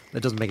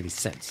 That doesn't make any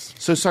sense.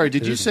 So sorry,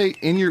 did you say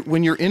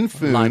when you're in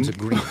Foon? Lines are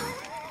green.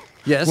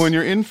 Yes. When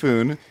you're in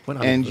Foon When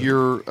I'm and in Foon.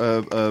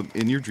 you're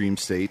in your dream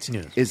state,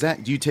 Yes.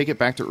 do you take it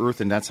back to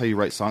Earth and that's how you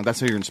write songs? That's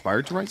how you're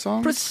inspired to write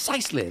songs?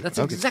 Precisely. That's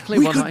Okay. exactly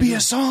we what could I be do.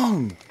 a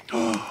song.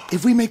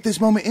 If we make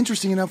this moment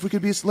interesting enough, we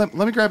could be. Let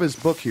me grab his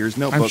book here, his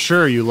notebook. I'm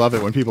sure you love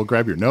it when people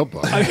grab your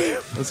notebook.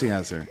 Let's see,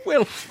 answer.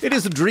 Well, it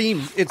is a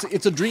dream.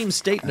 It's a dream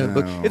state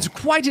notebook. It's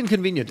quite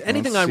inconvenient.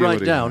 Anything I see write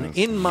what he down has.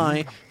 in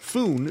my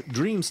Foon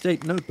dream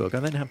state notebook, I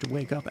then have to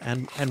wake up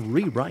and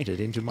rewrite it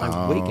into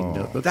my waking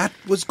notebook. That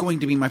was going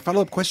to be my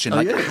follow-up question.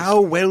 yes. How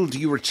well do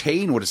you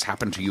retain what has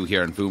happened to you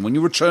here in Foon when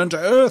you return to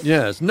Earth?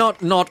 Yes,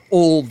 not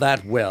all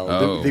that well.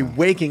 Oh. The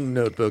waking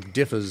notebook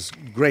differs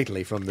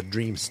greatly from the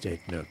dream state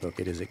notebook.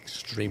 It is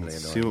extremely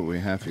Let's annoying. see what we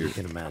have here. You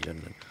can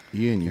imagine.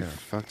 Ian, you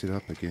fucked it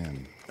up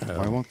again.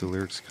 Why won't the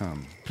lyrics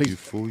come? Please. You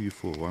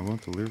fool. Why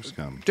won't the lyrics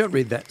come? Don't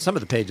read that. Some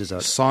of the pages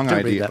are Song don't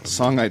read idea. that one.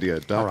 Song idea.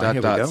 All right,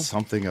 here we go.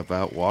 Something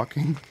about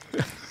walking.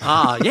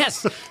 Ah,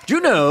 yes. Do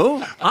you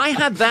know, I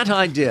had that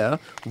idea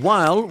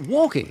while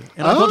walking.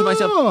 And I thought to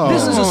myself,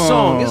 this is a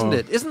song, isn't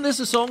it? Isn't this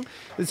a song?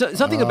 It's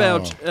something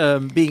about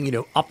being,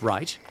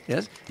 upright,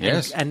 yes?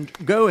 Yes. And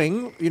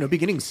going,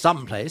 beginning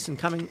someplace and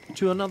coming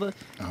to another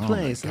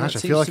place. And Gosh, that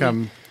I feel seems like to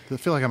me- I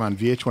feel like I'm on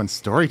VH1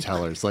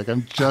 Storytellers. Like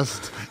I'm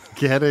just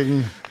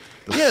getting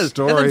the Yes,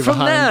 story and then from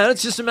behind. there,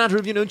 it's just a matter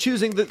of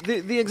choosing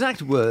the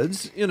exact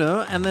words,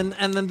 and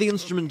then the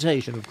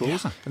instrumentation, of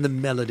course, and the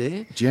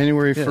melody.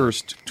 January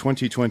 1st,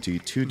 2020.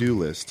 To-do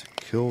list.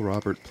 Kill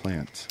Robert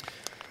Plant.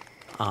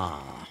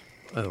 All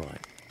right.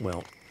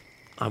 Well,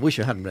 I wish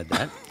I hadn't read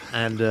that.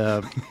 And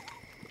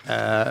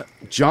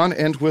John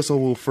Entwistle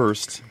will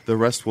first. The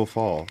rest will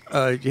fall.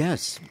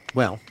 yes.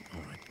 Well,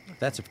 all right.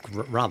 That's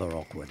rather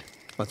awkward.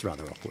 That's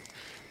rather awkward.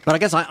 But I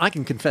guess I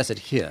can confess it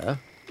here.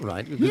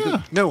 Right,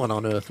 Yeah. no one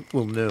on Earth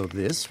will know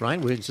this,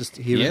 right? We're just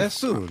here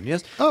Yes. in Foon,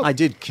 yes? Oh. I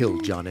did kill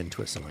John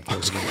Entwistle. I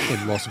killed him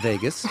in Las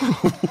Vegas.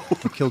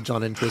 I killed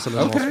John Entwistle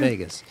in Las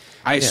Vegas.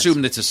 I Yes.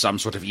 assume this is some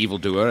sort of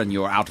evildoer and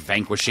you're out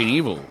vanquishing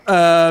evil.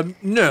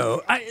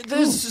 No,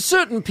 there's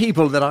certain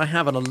people that I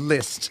have on a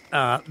list,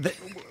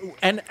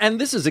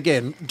 and this is,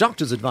 again,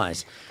 doctor's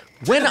advice.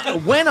 When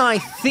I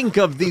think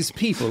of these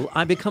people,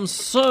 I become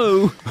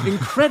so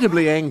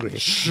incredibly angry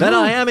that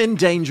I am in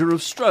danger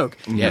of stroke.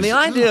 Yes. And the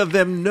idea of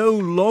them no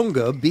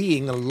longer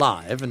being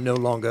alive and no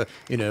longer,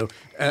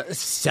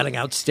 selling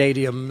out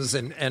stadiums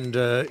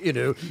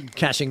and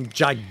cashing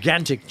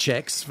gigantic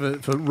checks for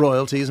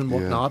royalties and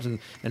whatnot,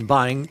 and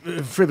buying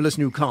frivolous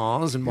new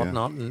cars and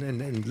whatnot,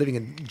 and living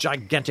in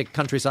gigantic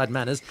countryside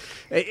manors.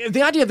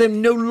 The idea of them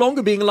no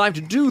longer being alive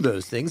to do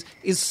those things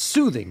is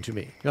soothing to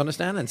me. You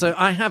understand? And so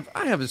I have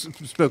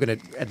spoken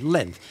at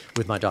length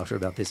with my doctor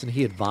about this, and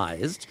he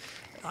advised.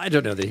 I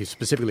don't know that he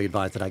specifically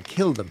advised that I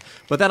kill them,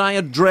 but that I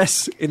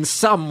address in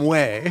some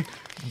way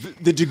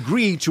the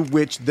degree to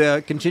which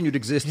their continued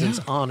existence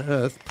on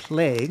Earth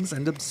plagues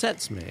and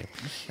upsets me.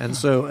 And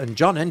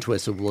John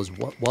Entwistle was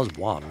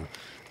one.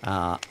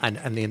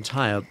 And the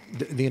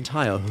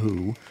entire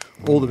Who,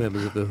 all the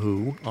members of the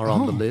Who are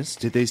on the list.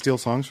 Did they steal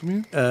songs from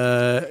you?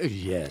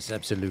 Yes,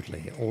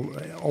 absolutely.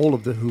 All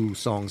of the Who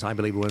songs, I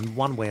believe, were in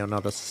one way or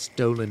another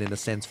stolen, in a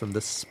sense, from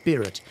the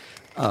spirit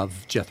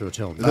of Jethro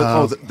Tull.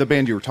 The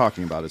band you were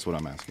talking about is what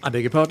I'm asking. I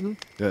beg your pardon?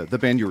 The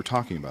band you were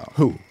talking about.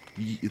 Who?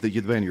 The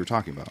band you were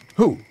talking about.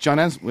 Who? John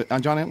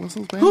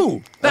Entwistle's band?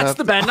 Who? That's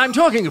the band I'm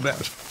talking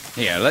about.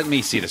 Here, let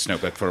me see this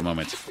notebook for a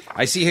moment.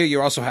 I see here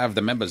you also have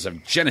the members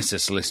of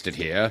Genesis listed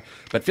here,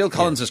 but Phil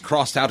Collins is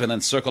crossed out and then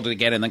circled it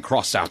again and then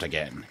crossed out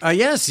again.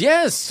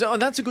 Yes. Oh,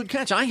 that's a good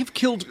catch. I have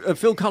killed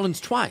Phil Collins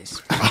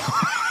twice.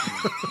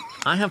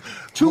 I have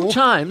two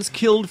times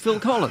killed Phil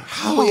Collins.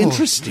 How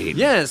interesting.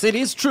 Yes, it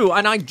is true,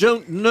 and I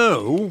don't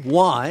know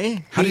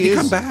why. How did he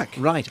come back?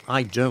 Right,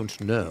 I don't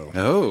know.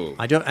 Oh.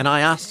 I don't, and I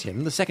asked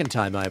him the second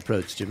time I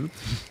approached him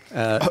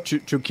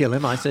to kill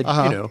him. I said,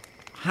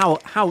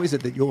 how is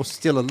it that you're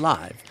still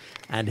alive?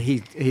 And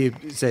he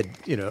said,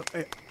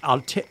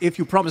 if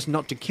you promise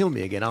not to kill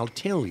me again, I'll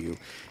tell you.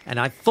 And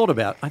I thought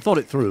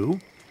it through.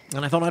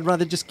 And I thought I'd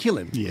rather just kill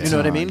him. Yeah. You know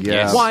what I mean?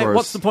 Yeah, Why? of course.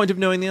 What's the point of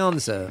knowing the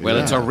answer? Well,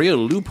 it's a real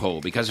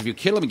loophole, because if you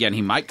kill him again,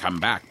 he might come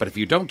back. But if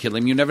you don't kill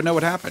him, you never know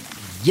what happened.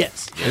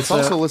 Yes. It's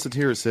also listed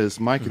here. It says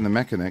Mike and the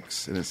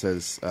Mechanics, and it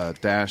says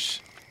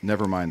dash.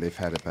 Never mind, they've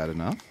had it bad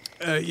enough.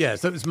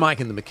 Yes, that was Mike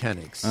and the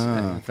Mechanics.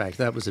 And in fact,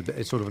 that was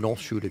a sort of an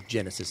offshoot of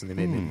Genesis, and they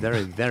made me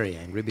very, very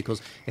angry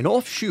because an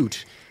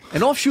offshoot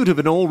of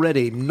an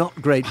already not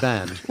great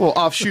band. Well,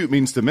 offshoot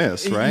means to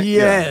miss, right?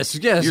 Yes.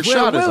 Your well,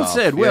 shot is well off.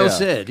 said. Well Yeah.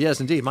 said. Yes,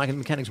 indeed. Mike and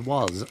the Mechanics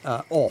was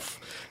off,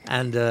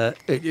 and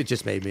it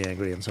just made me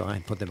angry, and so I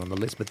put them on the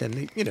list. But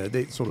then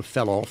they sort of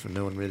fell off, and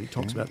no one really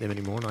talks about them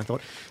anymore. And I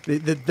thought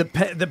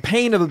the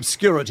pain of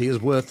obscurity is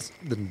worse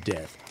than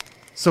death.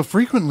 So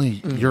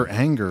frequently, your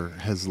anger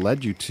has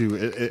led you to.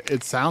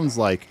 It sounds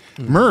like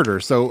murder.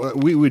 So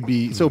we would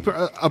be. So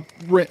a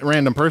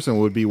random person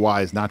would be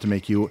wise not to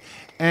make you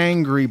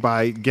angry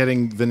by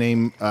getting the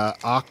name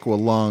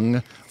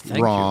Aqualung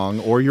wrong,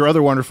 or your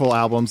other wonderful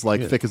albums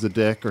like "Thick as a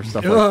Dick" or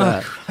stuff like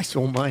that. Christ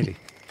Almighty,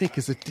 thick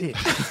as a dick.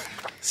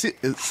 See,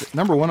 it's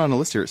number one on the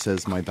list here. It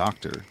says my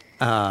doctor.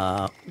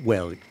 Well,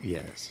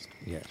 yes.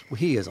 Well,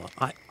 he is.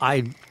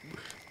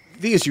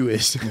 The issue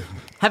is,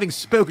 having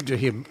spoken to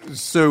him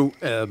so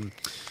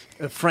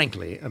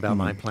frankly about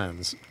my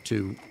plans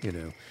to,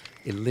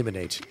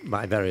 eliminate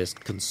my various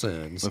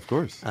concerns. Of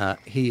course.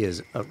 He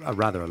is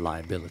rather a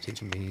liability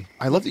to me.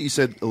 I love that you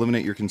said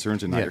eliminate your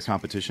concerns and not your Yes.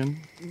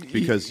 competition,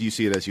 because you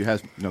see it as you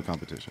have no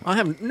competition. I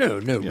have no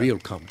real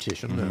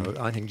competition. No,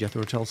 I think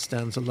Jethro Tull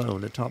stands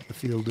alone atop the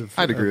field of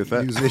I'd agree with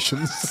that.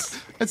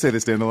 musicians. I'd say they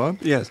stand alone.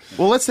 Yes.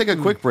 Well, let's take a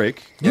quick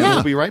break, and Yeah.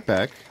 we'll be right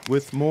back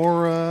with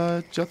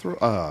more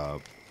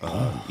Jethro.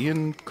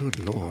 Ian. Good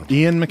Lord.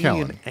 Ian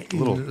McKellen.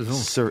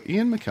 Sir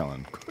Ian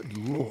McKellen. Good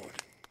Lord.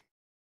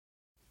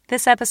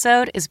 This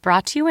episode is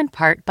brought to you in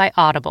part by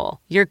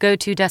Audible, your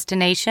go-to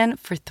destination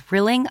for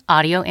thrilling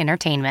audio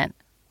entertainment.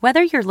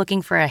 Whether you're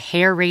looking for a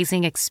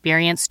hair-raising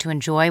experience to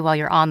enjoy while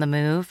you're on the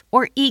move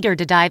or eager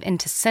to dive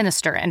into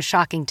sinister and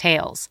shocking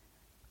tales,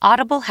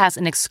 Audible has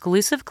an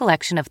exclusive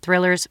collection of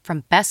thrillers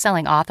from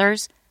best-selling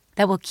authors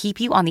that will keep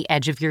you on the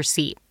edge of your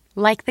seat,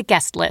 like The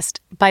Guest List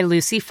by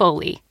Lucy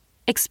Foley.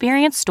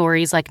 Experience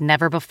stories like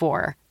never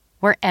before,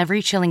 where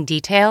every chilling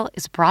detail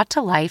is brought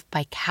to life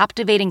by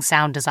captivating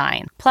sound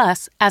design.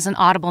 Plus, as an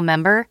Audible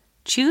member,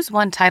 choose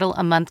one title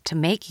a month to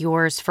make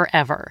yours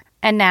forever.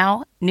 And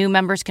now, new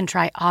members can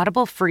try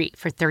Audible free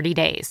for 30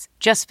 days.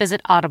 Just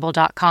visit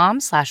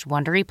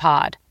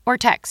audible.com/WonderyPod or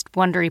text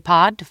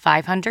WonderyPod to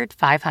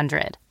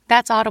 500-500.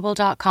 That's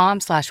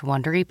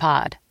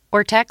audible.com/WonderyPod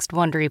or text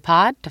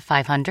WonderyPod to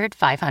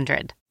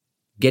 500-500.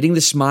 Getting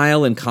the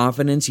smile and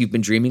confidence you've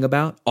been dreaming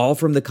about, all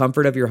from the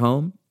comfort of your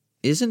home,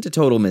 isn't a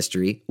total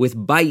mystery with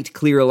Byte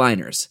clear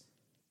aligners.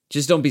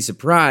 Just don't be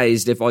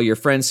surprised if all your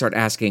friends start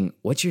asking,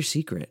 "What's your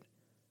secret?"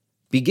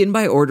 Begin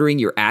by ordering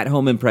your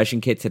at-home impression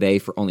kit today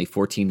for only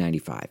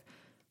 $14.95.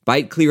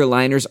 Byte clear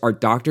aligners are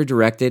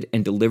doctor-directed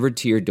and delivered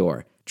to your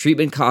door.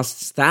 Treatment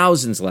costs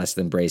thousands less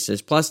than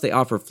braces, plus they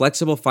offer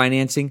flexible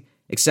financing,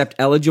 accept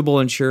eligible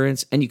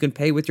insurance, and you can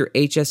pay with your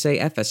HSA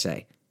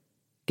FSA.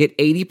 Get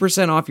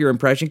 80% off your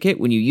impression kit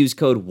when you use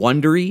code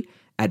WONDERY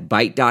at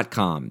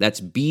Byte.com.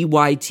 That's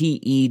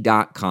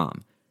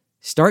BYTE.com.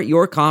 Start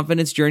your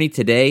confidence journey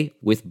today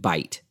with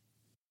Byte.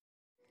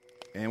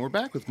 And we're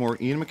back with more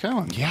Ian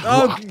McKellen. Yeah.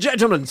 Oh,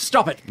 gentlemen,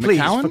 stop it, please,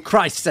 McCowan? for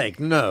Christ's sake,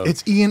 no.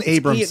 It's Ian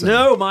Abramson.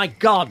 No, my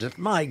God.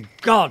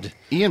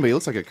 Ian, but he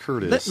looks like a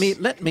Curtis.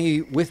 Let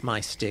me, with my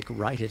stick,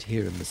 write it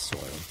here in the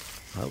soil.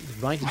 I'll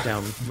write it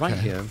down right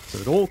here so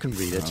that all can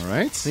read it. All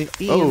right. See,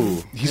 Ian,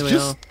 Oh, here we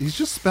are. He's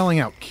just spelling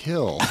out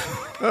kill.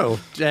 Oh,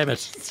 damn it.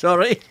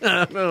 Sorry.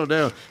 No,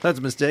 that's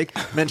a mistake.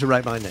 Meant to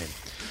write my name.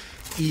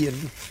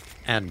 Ian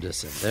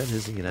Anderson. There it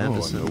is, Ian Oh,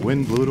 Anderson. and the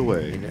wind blew it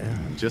away. Yeah.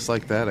 Just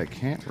like that, I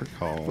can't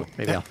recall.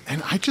 Maybe I'll...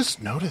 And I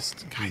just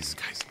noticed, guys,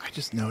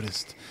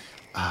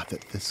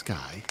 that this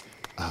guy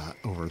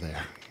over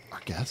there,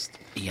 our guest,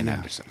 Ian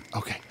Anderson.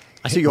 Okay.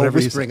 I see you're Whatever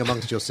you whispering say.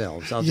 amongst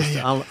yourselves.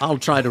 Yeah. I'll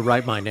try to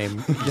write my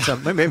name. So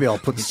maybe I'll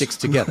put sticks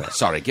together.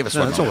 Sorry, give us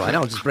No, one that's all moment.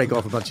 right. I'll just break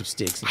off a bunch of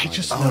sticks. and I write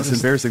just it. Oh, it's noticed.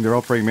 embarrassing. They're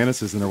all praying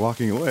mantises and they're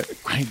walking away.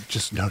 I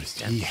just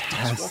noticed he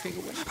has.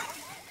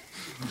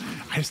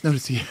 I just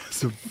noticed he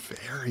has a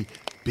very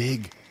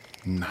big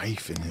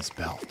knife in his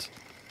belt.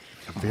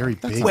 A very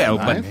big Well,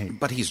 knife.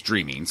 but he's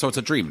dreaming, so it's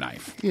a dream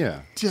knife.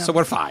 Yeah. Yeah. So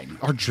we're fine.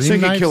 Our dream So he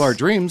can knives? kill our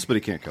dreams, but he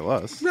can't kill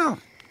us. No.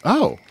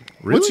 Oh,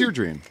 really? What's your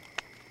dream?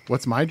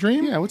 What's my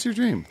dream? Yeah, what's your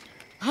dream?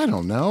 I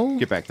don't know.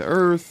 Get back to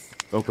Earth,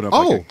 open up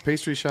Oh. like a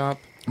pastry shop.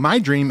 My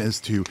dream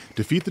is to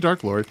defeat the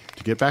Dark Lord,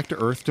 to get back to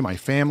Earth, to my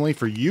family,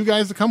 for you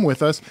guys to come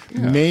with us.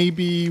 Yeah.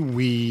 Maybe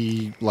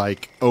we,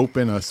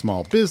 open a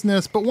small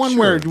business, but one Sure.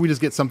 where we just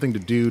get something to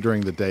do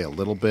during the day a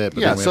little bit, but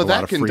Yeah, then we so have a lot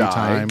that of can free die,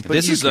 time. but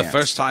This you is the can't.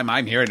 first time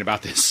I'm hearing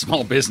about this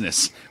small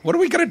business. What are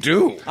we going to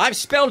do? I've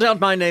spelled out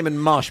my name in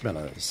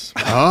marshmallows.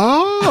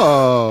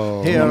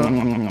 Oh. Here.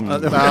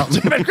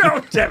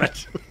 Damn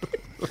it.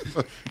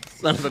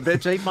 Son of a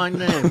bitch ate my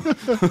name.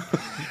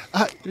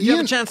 Did you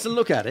have a chance to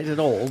look at it at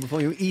all before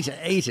you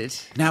ate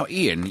it? Now,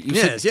 Ian, you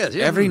Yes, said yes,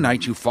 yeah. every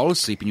night you fall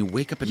asleep and you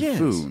wake up in Yes.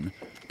 Foon.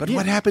 But Yes.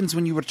 what happens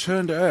when you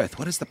return to Earth?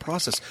 What is the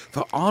process?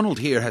 For Arnold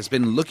here has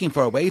been looking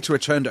for a way to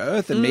return to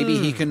Earth, and maybe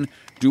he can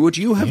do what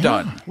you have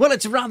done. Well,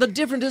 it's rather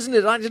different, isn't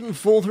it? I didn't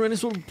fall through any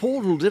sort of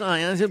portal, did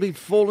I? I simply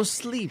fall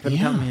asleep and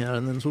come here,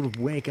 and then sort of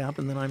wake up,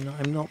 and then I'm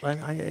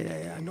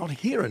not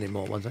here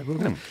anymore. Once I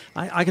woke up,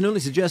 I can only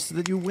suggest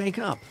that you wake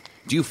up.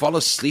 Do you fall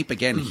asleep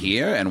again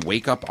here and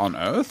wake up on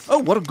Earth? Oh,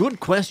 what a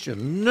good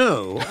question.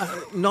 No,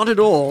 not at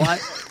all.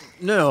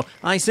 No,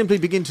 I simply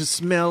begin to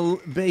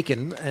smell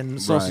bacon and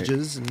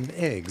sausages and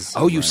eggs.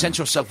 Oh, you sense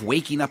yourself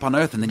waking up on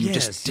Earth and then you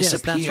just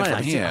disappear that's right.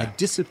 from here. I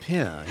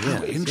disappear. How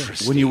yes,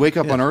 interesting. When you wake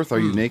up on Earth, are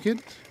you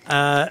naked?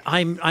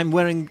 I'm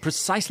wearing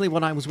precisely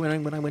what I was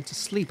wearing when I went to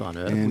sleep on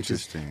Earth,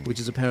 Interesting. which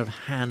is a pair of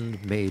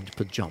handmade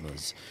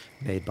pajamas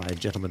made by a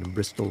gentleman in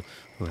Bristol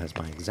who has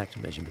my exact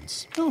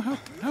measurements. Oh,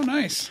 how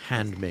nice.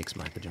 Hand makes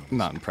my pajamas.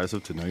 Not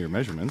impressive to know your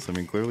measurements. I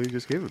mean, clearly you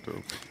just gave it to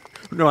him.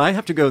 No, I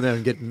have to go there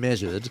and get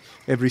measured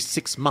every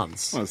 6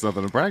 months. Well, it's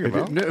nothing to brag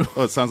about. No.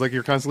 Oh, it sounds like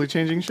you're constantly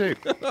changing shape.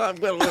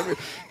 Well,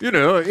 you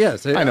know,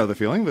 yes. I know the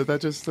feeling, but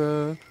that just...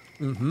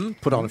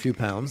 Put on a few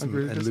pounds and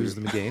Agreed. lose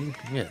them again.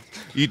 Yeah.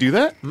 You do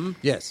that?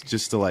 Yes.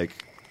 Just to, like...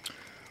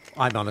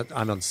 I'm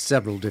on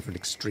several different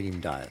extreme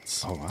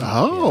diets. Oh, wow.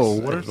 Oh,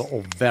 Yes, what at are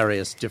all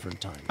various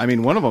different times. I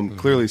mean, one of them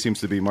clearly seems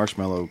to be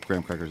marshmallow,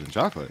 graham crackers, and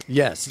chocolate.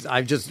 Yes,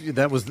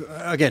 that was,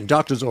 again,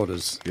 doctor's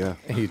orders. Yeah.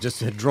 He just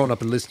had drawn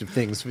up a list of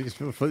things.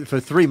 For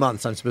 3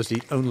 months, I'm supposed to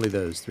eat only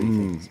those three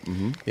things.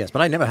 Yes,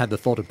 but I never had the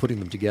thought of putting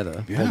them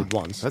together all at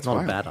once. that's not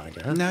fine. a bad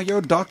idea. Now,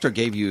 your doctor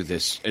gave you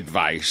this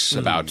advice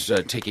about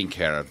taking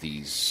care of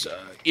these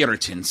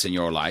irritants in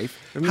your life.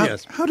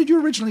 Yes. How did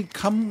you originally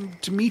come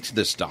to meet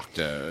this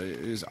doctor?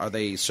 Are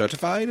they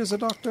certified as a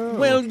doctor? or-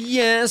 Well,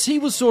 yes, he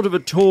was sort of a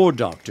tour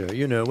doctor.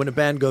 You know, when a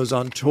band goes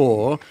on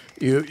tour,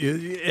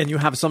 you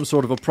have some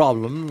sort of a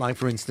problem. Like,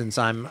 for instance,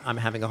 I'm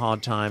having a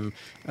hard time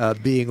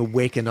being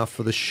awake enough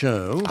for the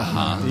show.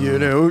 You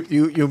know,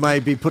 you may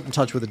be put in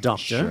touch with a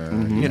doctor.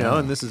 You know,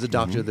 and this is a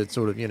doctor that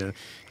sort of, you know,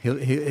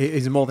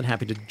 he's more than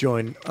happy to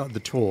join the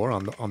tour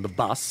on the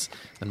bus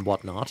and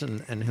whatnot,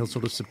 and he'll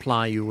sort of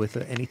supply you with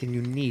anything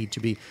you need to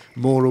be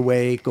more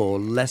awake or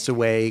less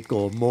awake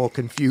or more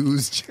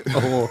confused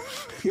or,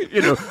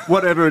 you know,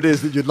 whatever it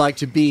is that you'd like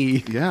to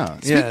be. Yeah.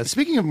 Yes.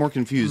 Speaking of more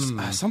confused,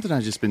 something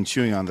I've just been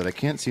chewing on that I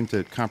can't seem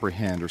to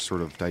comprehend or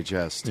sort of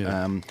digest.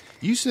 Yeah.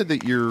 You said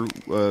that you're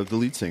the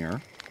lead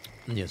singer,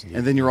 Yes, indeed.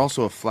 and then you're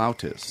also a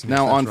flautist.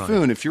 Now, on right.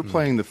 Foon, if you're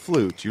playing the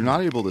flute, you're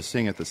not able to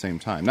sing at the same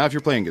time. Now, if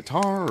you're playing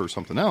guitar or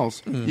something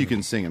else, you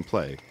can sing and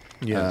play.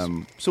 Yes.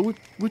 So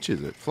which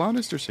is it,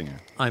 flautist or singer?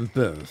 I'm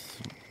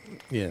both.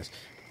 Yes.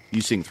 You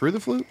sing through the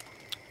flute?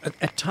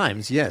 At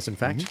times, yes. In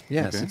fact,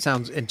 yes. Okay. It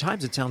sounds. At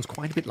times, it sounds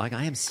quite a bit like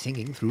I am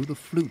singing through the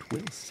flute.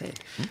 Well said.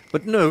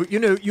 But no, you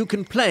know, you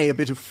can play a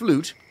bit of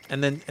flute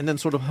and then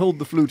sort of hold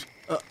the flute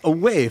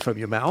away from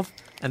your mouth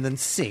and then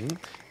sing. And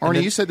Arnie,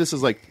 then- you said this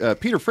is like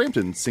Peter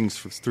Frampton sings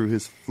through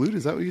his flute.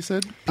 Is that what you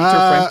said?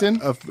 Peter Frampton?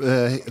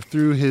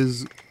 through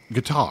his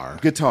guitar.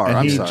 Guitar, and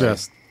I'm he sorry.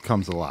 just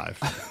comes alive.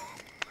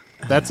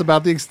 That's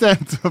about the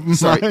extent of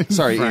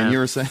Sorry, my... Ian, you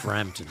were saying?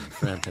 Frampton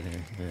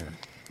here. Yeah.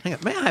 Hang on.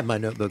 May I have my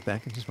notebook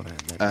back? I just want to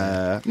have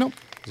that. Nope.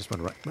 I just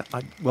want to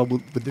write.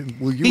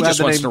 Will you he have just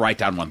the wants name? to write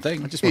down one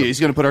thing. I just want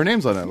He's going to put our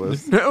names on that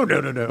list.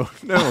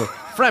 No.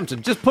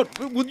 Frampton. Just put.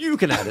 Well, you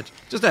can add it.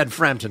 Just add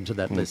Frampton to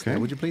that list, Okay. there,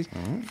 would you please?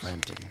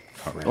 Frampton.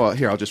 Well,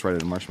 here, I'll just write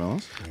it in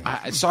marshmallows.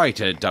 Sorry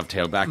to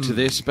dovetail back to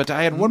this, but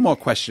I had one more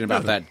question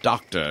about that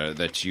doctor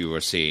that you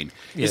were seeing.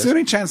 Yes. Is there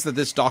any chance that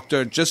this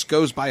doctor just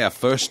goes by a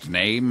first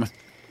name?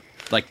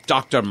 Like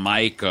Dr.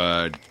 Mike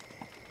or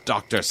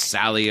Dr.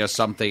 Sally or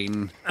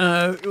something?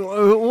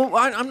 Well,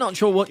 I'm not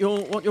sure what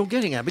you're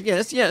getting at, but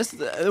yes,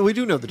 we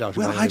do know the doctor.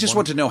 Well, I just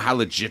want to know how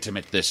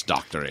legitimate this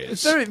doctor is.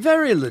 It's very,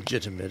 very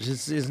legitimate.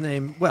 His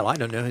name. Well, I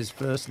don't know his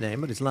first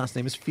name, but his last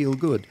name is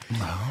Feelgood.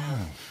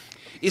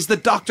 Is the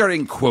doctor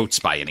in quotes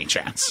by any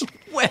chance?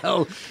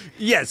 Well,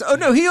 yes. Oh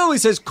no, he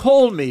always says,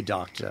 "Call me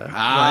doctor."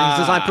 Right?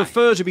 He says, "I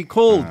prefer to be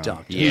called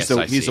doctor." Yes,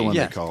 he's the one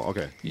Yes. they call.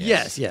 Okay.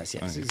 Yes. He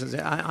says,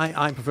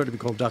 I prefer to be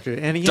called doctor.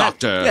 And he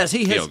Dr. Yes,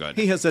 Feelgood.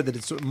 he has said that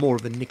it's sort of more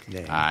of a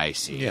nickname. I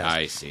see, Yes.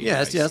 I see.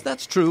 Yes,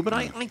 that's true, but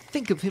I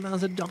think of him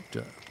as a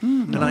doctor.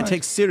 And I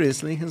take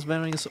seriously his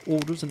various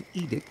orders and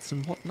edicts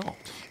and whatnot.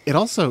 It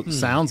also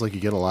sounds like you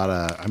get a lot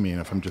of, I mean,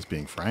 if I'm just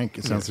being frank,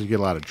 it sounds like you get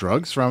a lot of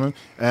drugs from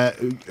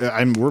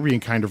him. We're being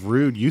kind of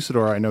rude.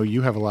 Usador, I know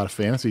you have a lot of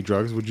fantasy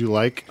drugs. Would you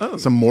like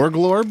some more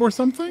Glorb or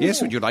something?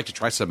 Yes, would you like to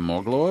try some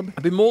more Glorb?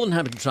 I'd be more than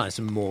happy to try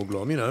some more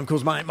Glorb. You know, of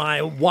course,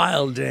 my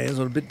wild days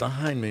are a bit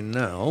behind me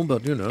now,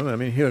 but, you know, I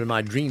mean, here in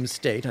my dream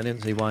state, I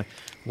didn't see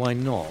why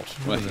not.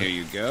 Well, here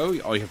you go.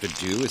 All you have to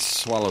do is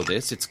swallow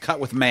this. It's cut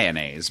with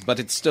mayonnaise, but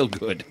it's still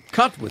good.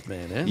 Cut with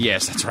mayonnaise?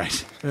 Yes, that's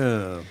right.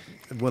 Oh.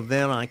 Well,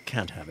 then I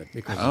can't have it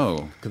because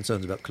of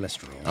concerns about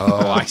cholesterol.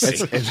 Oh, I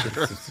see. It's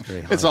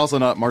very high. It's also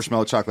not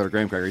marshmallow, chocolate, or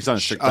graham cracker. He's on a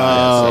strict Oh,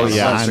 diet.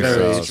 yeah, It's I a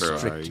very know. True.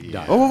 strict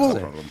diet. Whoa.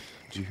 So-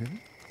 Did you hear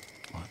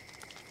that? What?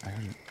 I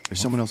heard it. There's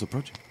someone else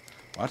approaching.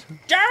 What?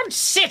 Don't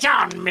sit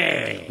on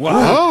me!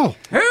 Oh,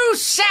 Who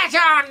sat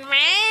on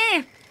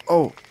me?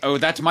 Oh,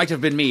 that might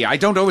have been me. I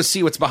don't always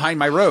see what's behind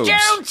my robes.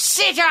 Don't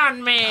sit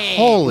on me!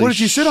 holy What did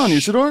you sit on,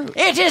 Usador?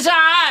 It is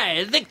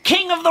I, the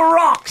King of the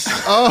Rocks!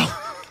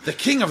 The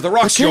King of the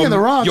Rocks, The King of the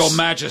Rocks. Your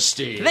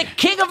Majesty. The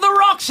King of the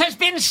Rocks has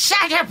been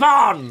sat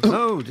upon!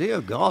 Oh dear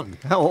God!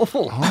 How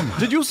awful!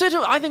 Did you sit?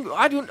 I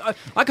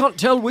can't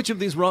tell which of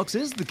these rocks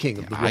is the king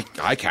of the rock.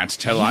 I can't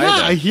tell yeah,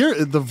 either. I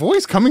hear the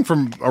voice coming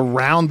from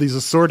around these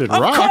assorted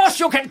Of rocks. course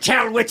you can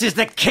tell which is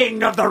the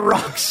King of the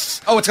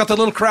Rocks! Oh, it's got the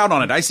little crown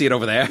on it. I see it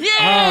over there.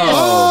 Yes!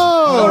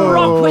 Oh. The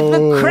rock with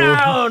the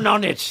crown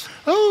on it!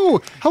 Oh,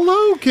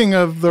 hello, King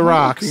of the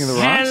Rocks. King of the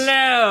Rocks.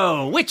 Hello!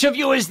 So, which of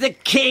you is the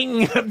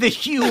king of the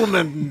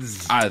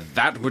humans?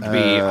 That would be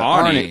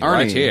Arnie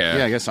right here.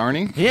 Yeah, I guess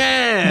Arnie.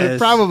 Yes. It'd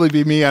probably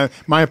be me.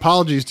 My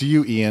apologies to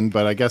you, Ian,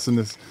 but I guess in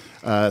this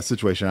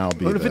situation, I'll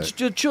be Well, if it's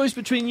a choice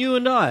between you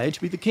and I to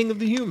be the king of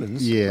the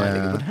humans, Yeah. I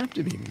think it would have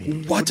to be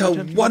me. What a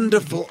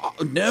wonderful...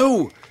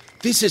 no!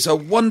 This is a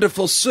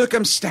wonderful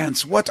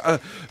circumstance. What a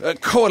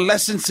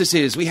coalescence this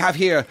is. We have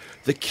here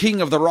the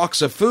king of the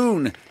rocks of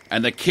Foon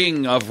and the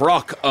king of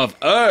rock of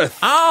earth.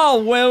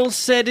 Oh, well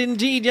said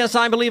indeed. Yes,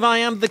 I believe I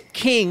am the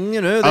king. You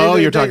know,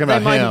 You're talking about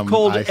They might have him.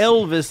 called I see.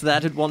 Elvis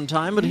that at one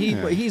time, but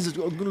he's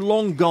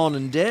long gone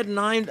and dead. And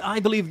I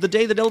believe the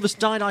day that Elvis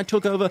died, I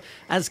took over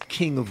as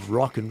king of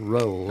rock and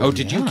roll. Oh,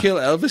 did you kill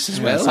Elvis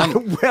as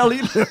well? Well,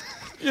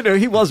 you know,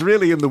 he was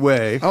really in the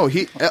way. Oh,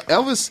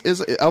 Elvis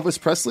is Elvis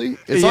Presley.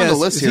 It's on Yes. the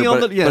list Is he here, on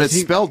but, the- yes, but it's he-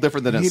 spelled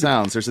different than it he-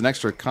 sounds. There's an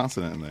extra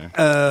consonant in there.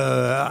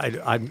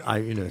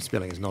 You know,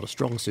 spelling is not a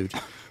strong suit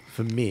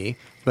for me.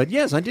 But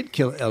yes, I did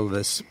kill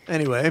Elvis.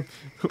 Anyway,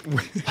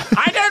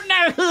 I don't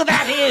know who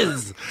that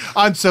is.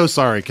 I'm so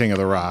sorry, King of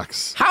the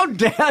Rocks. how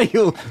dare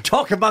you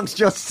talk amongst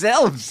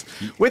yourselves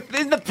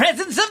Within the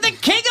presence of the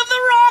king of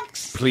the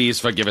rocks. Please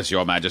forgive us,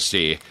 your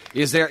majesty.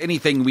 Is there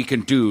anything we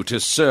can do to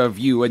serve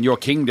you and your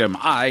kingdom?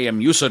 I am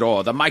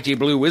Usador, the mighty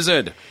blue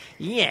wizard.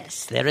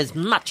 Yes, there is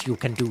much you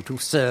can do to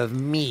serve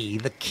me,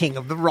 the king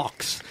of the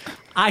rocks.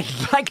 I'd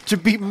like to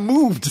be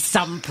moved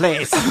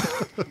someplace.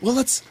 Well,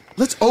 let's.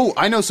 Oh,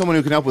 I know someone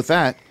who can help with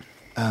that.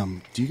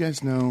 Do you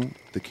guys know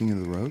the King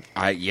of the Road?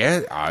 I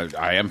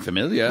am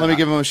familiar. Let me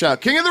give him a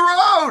shout. King of the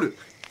Road!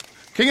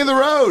 King of the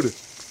Road!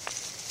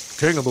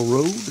 king of the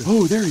road?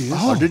 Oh, there he is.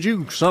 Oh, did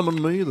you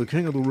summon me, the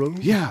king of the road?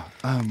 Yeah.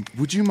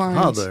 Would you mind?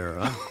 Hi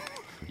there.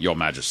 Your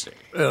majesty.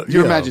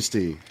 Your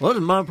Majesty. Well, it's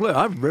my pleasure.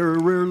 I very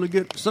rarely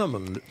get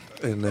summoned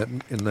in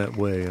that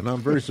way, and I'm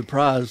very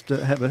surprised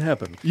to have it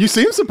happen. You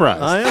seem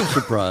surprised. I am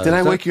surprised. Did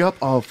I wake you up?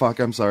 Oh, fuck,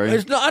 I'm sorry.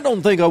 I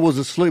don't think I was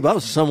asleep. I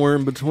was somewhere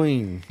in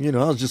between. You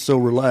know, I was just so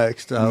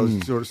relaxed. I was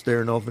sort of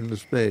staring off into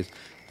space.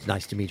 It's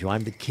nice to meet you.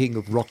 I'm the king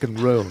of rock and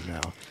roll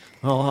now.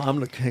 Oh,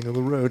 I'm the king of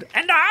the road.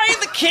 And I,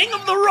 the king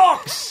of the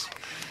rocks.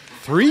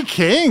 3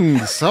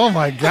 kings. Oh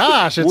my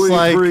gosh. It's We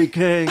like, three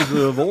kings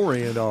of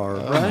Orient are,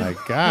 right? my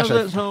gosh, How's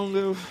that song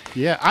go?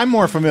 yeah, I'm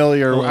more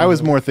familiar. I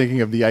was more thinking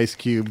of the Ice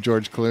Cube,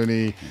 George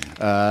Clooney,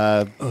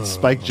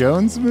 Spike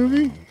Jonze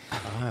movie. I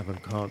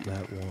haven't caught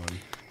that one.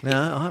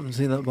 No, I haven't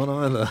seen that one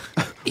either.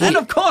 And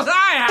of course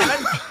I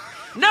haven't.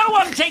 No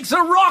one takes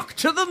a rock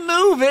to the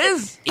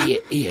movies.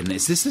 Ian,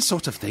 is this the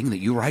sort of thing that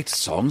you write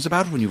songs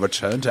about when you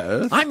return to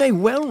Earth? I may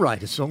well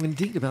write a song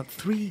indeed about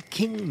 3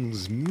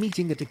 kings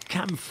meeting at a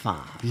campfire.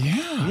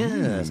 Yeah.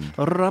 Yes.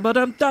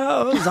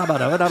 Rabadum-dum,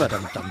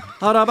 zabadabadabadum-dum,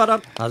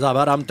 rabadum,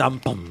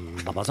 zabadum-dum-bum,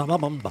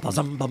 babazam-bum,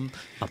 babazam-bum,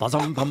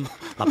 babazam-bum,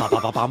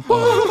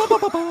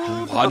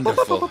 babababam.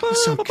 Wonderful.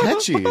 It's so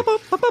catchy.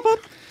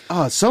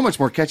 Oh, it's so much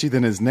more catchy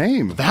than his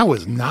name. That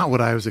was not what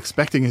I was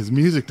expecting his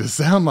music to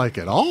sound like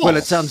at all. Well,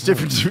 it sounds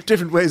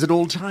different ways at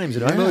all times.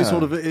 You know, I'm always Yeah.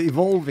 sort of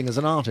evolving as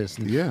an artist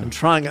and, Yeah. and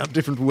trying out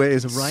different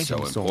ways of writing So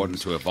songs.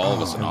 important to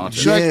evolve as an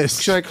artist.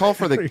 Yes. Should I call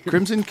for the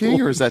Crimson King,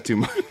 or is that too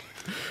much?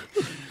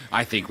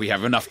 I think we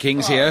have enough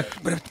kings here.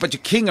 But you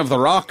King of the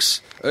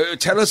Rocks,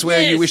 tell us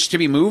where you wish to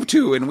be moved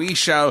to, and we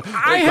shall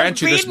I have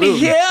grant you this been boon.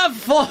 here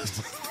for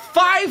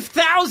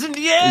 5,000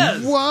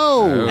 years.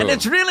 Whoa. And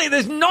it's really,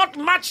 there's not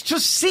much to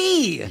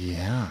see.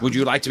 Yeah. Would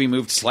you like to be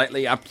moved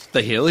slightly up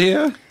the hill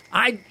here?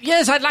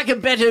 Yes, I'd like a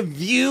better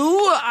view.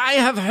 I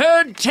have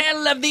heard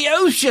tell of the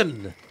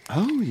ocean.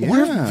 Oh, yeah.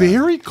 We're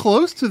very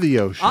close to the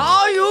ocean.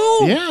 Are you?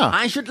 Yeah.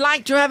 I should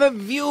like to have a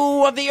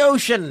view of the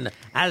ocean.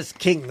 As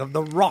king of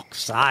the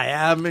rocks, I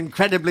am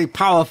incredibly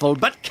powerful,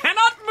 but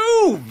cannot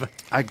move.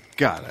 I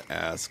gotta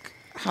ask,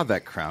 how'd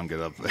that crown get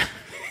up there?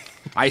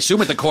 I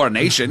assume at the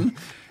coronation,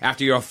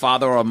 after your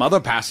father or mother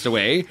passed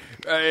away,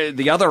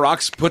 the other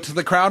rocks put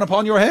the crown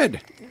upon your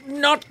head.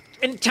 Not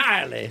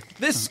entirely.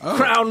 This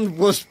crown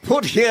was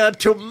put here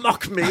to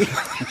mock me.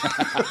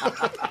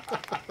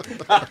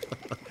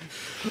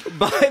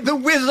 By the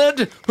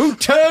wizard who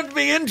turned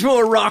me into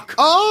a rock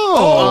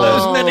all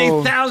those many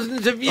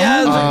thousands of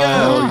years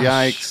Oh, ago.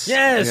 yikes.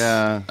 Yes.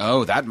 Yeah.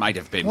 Oh, that might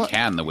have been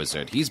Can the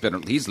wizard. He's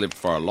lived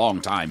for a long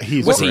time.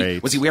 He's was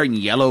great. Was he wearing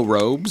yellow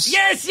robes?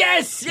 Yes,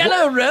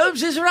 yellow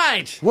robes is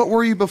right. What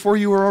were you before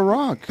you were a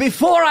rock?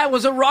 Before I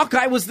was a rock,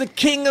 I was the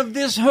king of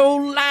this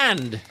whole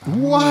land.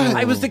 What?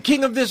 I was the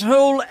king of this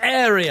whole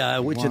area,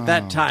 which at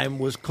that time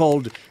was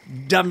called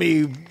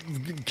Dummy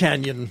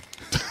Canyon.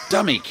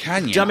 Dummy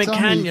Canyon. Dummy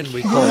Canyon,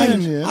 we call it.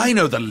 Canyon? I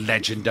know the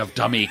legend of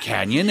Dummy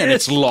Canyon and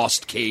its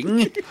lost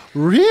king.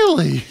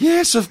 Really?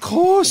 Yes, of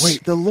course.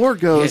 Wait, the lore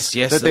goes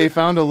Yes, that they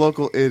found a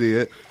local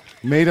idiot,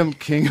 made him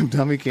king of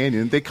Dummy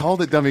Canyon. They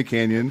called it Dummy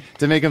Canyon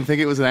to make him think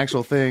it was an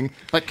actual thing.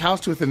 Like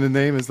couched within the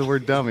name is the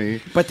word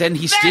dummy. But then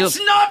he still. That's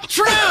not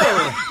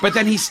true! But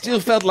then he still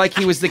felt like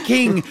he was the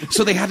king,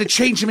 so they had to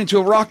change him into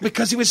a rock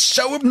because he was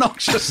so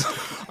obnoxious.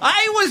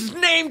 I was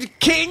named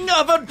king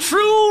of a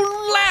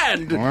true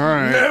land, All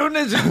right. known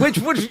as, which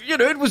was,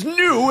 it was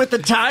new at the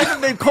time,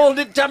 and they called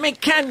it Dummy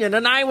Canyon,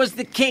 and I was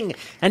the king,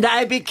 and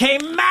I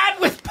became mad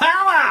with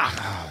power.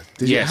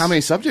 How many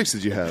subjects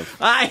did you have?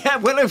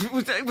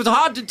 It was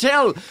hard to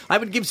tell. I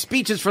would give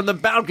speeches from the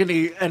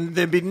balcony, and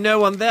there'd be no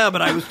one there,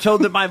 but I was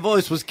told that my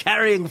voice was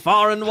carrying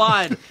far and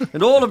wide,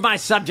 and all of my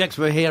subjects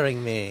were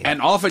hearing me.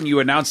 And often you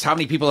announced how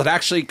many people had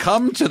actually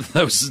come to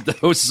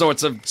those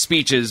sorts of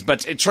speeches,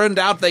 but it turned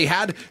out they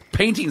had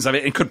paintings of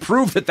it and could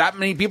prove that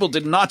many people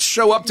did not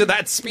show up to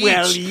that speech.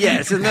 Well,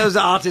 yes, and those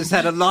artists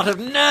had a lot of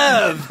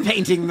nerve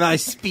painting my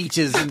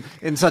speeches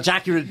in such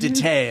accurate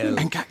detail.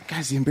 And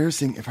guys, the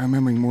embarrassing, if I'm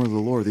remembering more of the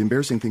lore, the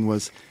embarrassing thing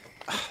was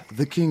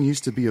the king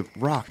used to be a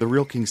rock. The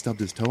real king stubbed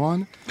his toe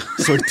on,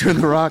 so he turned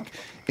the rock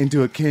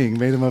into a king,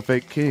 made him a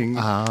fake king.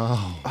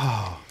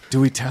 Oh.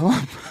 Do we tell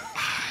him?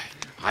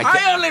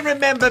 I only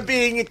remember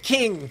being a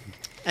king.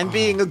 And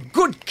being a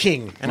good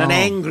king and an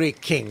angry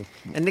king.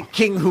 And a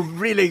king who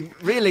really,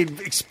 really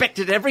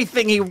expected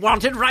everything he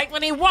wanted right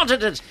when he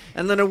wanted it.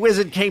 And then a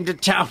wizard came to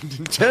town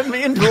and turned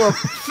me into a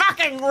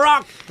fucking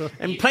rock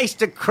and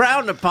placed a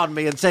crown upon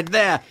me and said,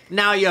 "There,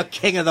 now you're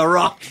king of the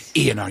rocks."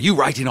 Ian, are you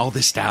writing all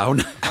this down?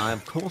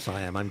 Of course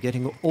I am. I'm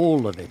getting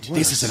all of it.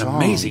 This is an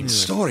amazing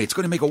story. It's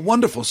going to make a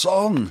wonderful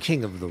song.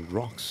 King of the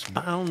rocks.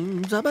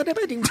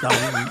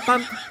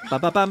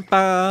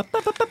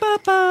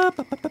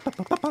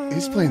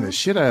 He's playing the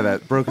shit out of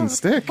that broken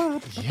stick.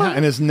 Yeah,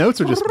 and his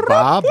notes are just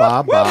ba,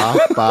 ba, ba,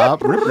 ba,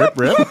 rip, rip,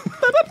 rip,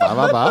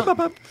 ba, ba,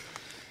 ba.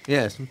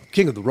 Yes,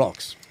 King of the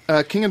Rocks.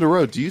 King of the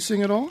Road, do you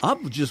sing at all?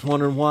 I'm just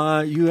wondering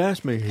why you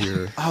asked me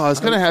here. I was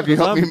going to have you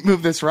help me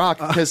move this rock,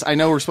 because I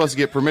know we're supposed to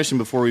get permission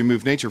before we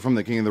move nature from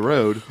the King of the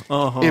Road.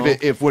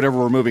 If whatever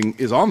we're moving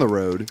is on the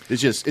road,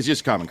 it's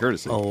just common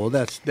courtesy. Oh,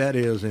 that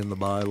is in the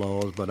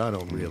bylaws, but I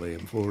don't really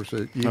enforce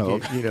it.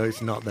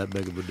 It's not that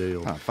big of a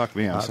deal. Oh, fuck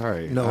me, I'm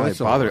sorry. No, it's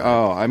bothered.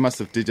 all right. Oh, I must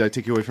have. Did I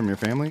take you away from your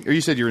family? Or you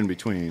said you're in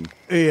between?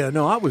 Yeah,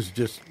 no, I was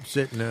just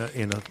sitting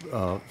in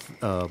a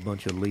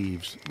bunch of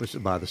leaves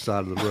by the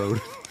side of the road.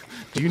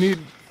 Do you need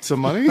some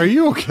money? Are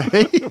you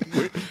okay?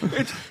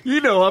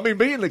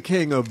 Being the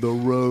king of the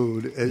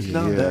road is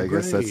not that I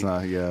great. guess that's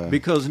not, yeah.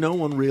 Because no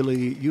one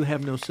really, you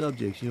have no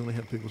subjects. You only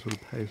have people sort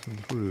of passing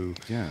through.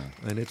 Yeah.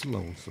 And it's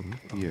lonesome.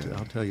 Yeah.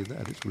 I'll tell you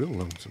that. It's real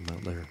lonesome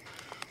out there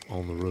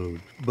on the road.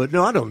 But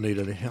no, I don't need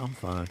any help. I'm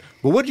fine.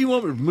 But what do you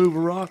want me to move a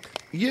rock?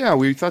 Yeah,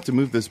 we thought to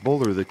move this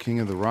boulder, the King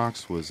of the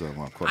Rocks was,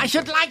 I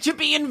should like to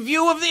be in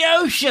view of the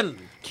ocean.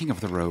 King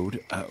of the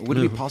Road, would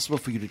it be possible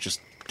for you to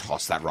just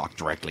toss that rock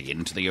directly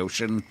into the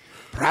ocean?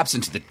 Perhaps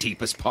into the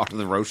deepest part of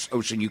the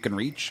ocean you can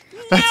reach?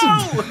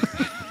 No!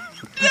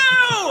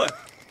 No!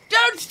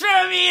 Don't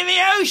throw me in the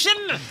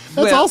ocean!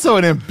 That's also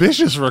an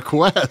ambitious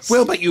request.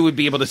 Well, but you would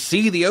be able to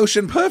see the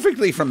ocean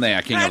perfectly from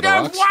there, King of the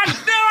Rocks.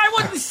 I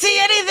wouldn't see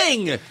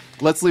anything!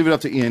 Let's leave it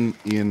up to Ian.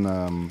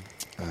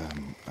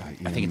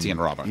 I think it's Ian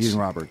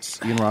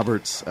Roberts. Ian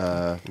Roberts.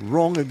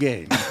 Wrong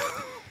again.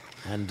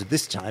 And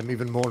this time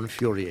even more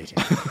infuriating.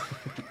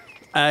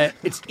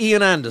 It's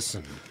Ian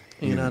Anderson.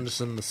 Ian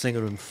Anderson, the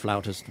singer and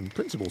flautist and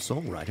principal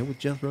songwriter with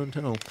Jethro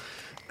Tull.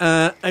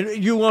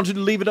 And you wanted to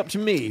leave it up to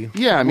me?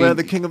 Yeah, where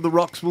the King of the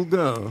Rocks will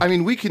go. I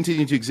mean, we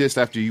continue to exist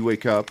after you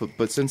wake up,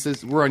 but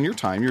since we're on your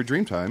time, your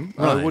dream time,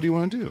 Right. what do you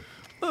want to do?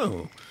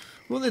 Oh,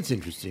 well, that's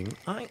interesting.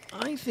 I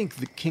think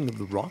the King of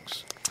the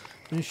Rocks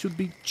should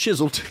be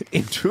chiseled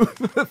into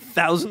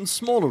 1,000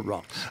 smaller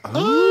rocks.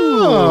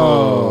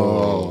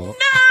 Oh!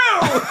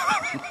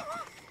 No!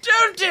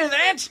 Don't do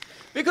that!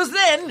 Because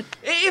then,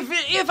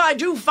 if I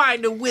do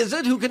find a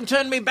wizard who can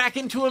turn me back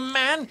into a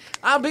man,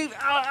 I'll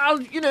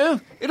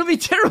it'll be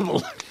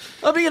terrible.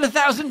 I'll be in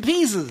 1,000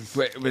 pieces.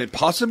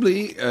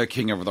 Possibly,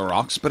 King of the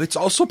Rocks, but it's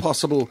also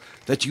possible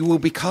that you will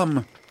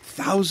become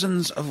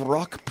thousands of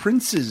rock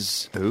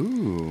princes.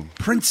 Ooh.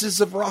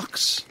 Princes of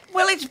rocks.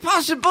 Well, it's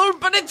possible,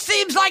 but it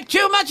seems like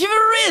too much of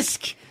a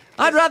risk.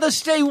 I'd rather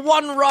stay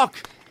one rock.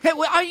 Hey,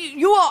 are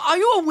you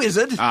a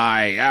wizard?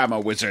 I am a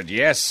wizard,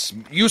 yes.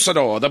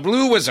 Usador, the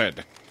Blue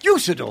Wizard.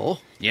 Usador?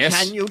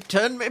 Yes? Can you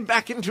turn me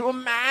back into a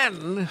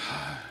man?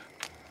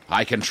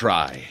 I can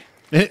try.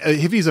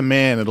 If he's a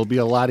man, it'll be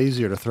a lot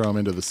easier to throw him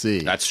into the sea.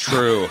 That's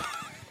true.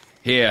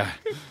 Here,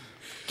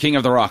 King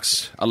of the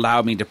Rocks,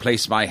 allow me to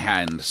place my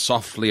hand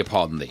softly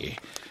upon thee.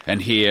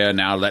 And here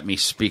now let me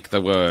speak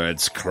the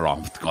words.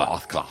 Whoa,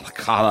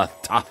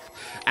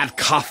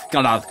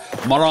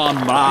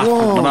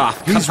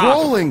 he's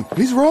rolling.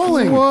 He's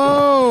rolling.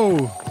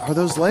 Whoa! Are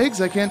those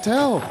legs? I can't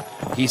tell.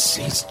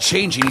 He's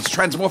changing. He's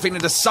transmorphing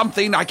into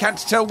something. I can't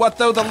tell what,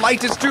 though. The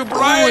light is too Oh,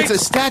 bright. it's a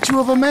statue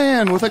of a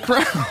man with a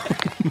crown.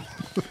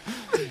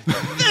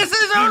 This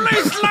is only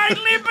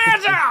slightly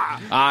better.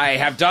 I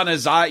have done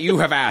as you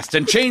have asked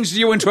and changed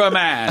you into a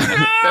man.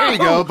 There you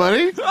go,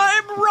 buddy.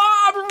 I'm a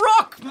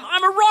rock.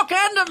 I'm a rock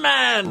and a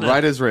man.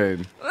 Right as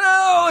rain.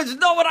 No, it's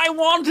not what I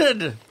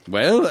wanted.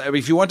 Well,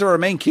 if you want to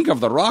remain King of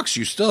the Rocks,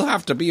 you still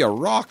have to be a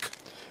rock.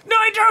 No,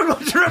 I don't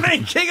want to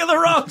remain King of the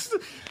Rocks.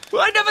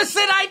 I never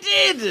said I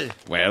did!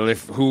 Well,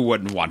 who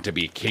wouldn't want to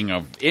be king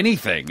of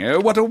anything?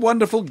 What a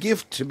wonderful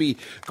gift to be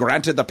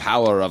granted the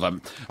power of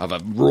a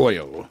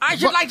royal. I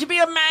should like to be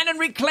a man and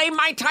reclaim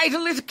my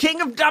title as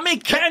king of Dummy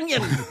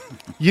Canyon.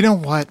 You know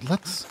what?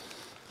 Let's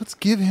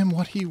give him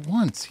what he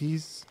wants.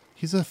 He's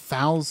a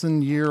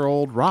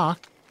 1,000-year-old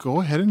rock.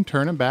 Go ahead and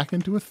turn him back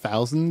into a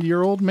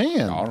 1,000-year-old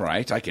man. All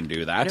right, I can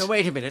do that. No,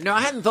 wait a minute. No,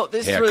 I hadn't thought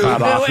this Here, through.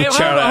 cut off Wait, the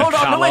hold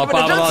on. No, wait,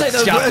 but don't say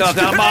those words.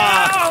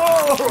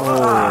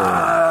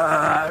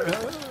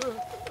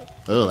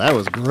 Oh, that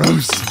was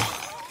gross.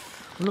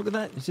 Look at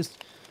that. It's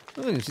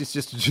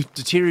just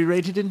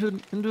deteriorated into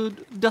a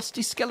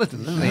dusty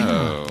skeleton, isn't it?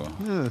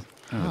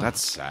 Oh,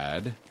 that's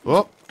sad.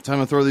 Well, time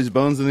to throw these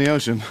bones in the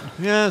ocean.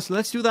 Yes,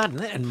 let's do that.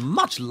 And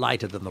much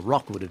lighter than the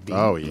rock would have been.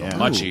 Oh, yeah.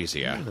 Much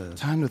easier.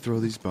 Time to throw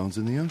these bones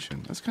in the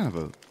ocean. That's kind of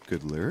a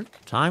good lyric.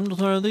 Time to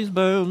throw these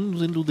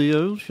bones into the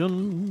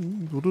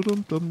ocean.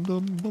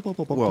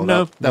 Well,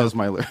 No. that was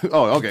my lyric.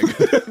 Oh, okay.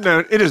 No,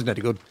 it isn't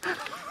any good.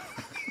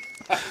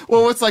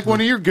 Well, what's like one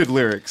of your good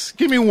lyrics?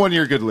 Give me one of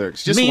your good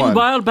lyrics. Just one.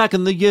 Meanwhile, back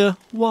in the year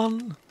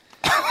 1,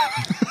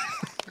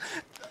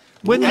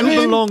 when you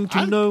belong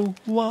to no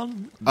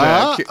one,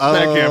 That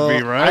can't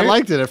be right. I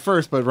liked it at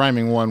first, but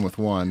rhyming one with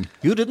one.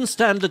 you didn't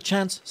stand a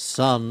chance,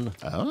 son.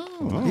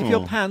 Oh. If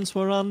your pants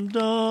were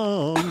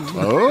undone.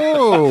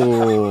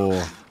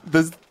 Oh.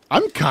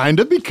 I'm kind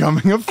of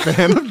becoming a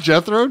fan of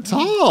Jethro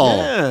Tull.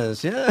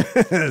 Yes, yeah.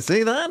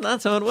 See that?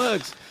 That's how it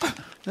works.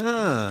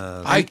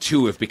 I,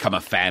 too, have become a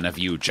fan of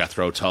you,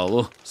 Jethro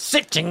Tull.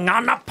 Sitting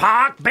on a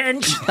park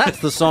bench. That's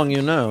the song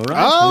you know,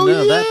 right? Oh, you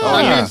know that yeah.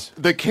 part. I mean,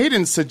 the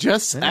cadence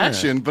suggests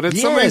action, but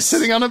it's somebody Yes.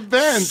 sitting on a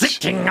bench.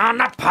 Sitting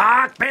on a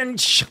park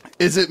bench.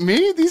 Is it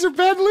me? These are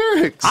bad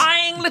lyrics.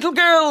 Eyeing little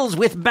girls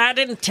with bad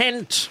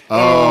intent.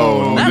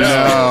 Oh,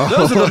 no.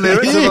 Those are the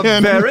lyrics of a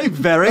Ian. very,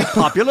 very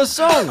popular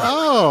song.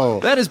 Oh.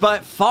 That is by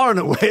far and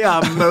away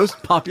our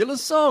most popular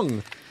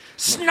song.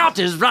 Snot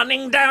is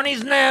running down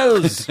his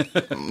nose.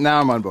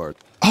 Now I'm on board.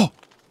 Oh,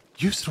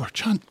 Usador,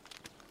 Chunt,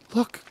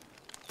 look.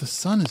 The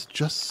sun is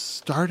just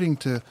starting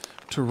to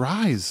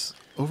rise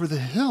over the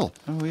hill.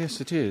 Oh,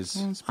 yes, it is.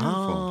 It's beautiful.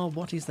 Ah,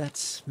 what is that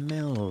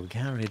smell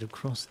carried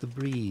across the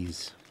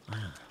breeze?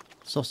 Ah,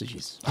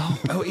 sausages,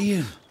 Oh,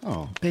 Ian,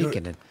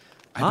 bacon, and...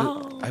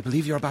 I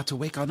believe you're about to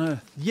wake on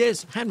Earth.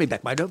 Yes, hand me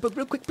back my notebook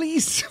real quick,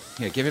 please.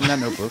 Here, give him that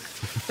notebook.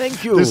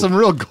 Thank you. There's some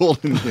real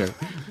gold in here.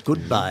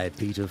 Goodbye,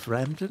 Peter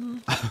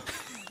Frampton.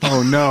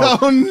 Oh, no.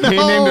 Oh, no. He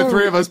named the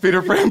three of us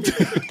Peter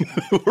Frampton.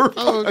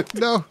 Oh,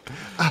 no.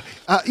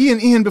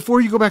 Ian,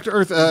 before you go back to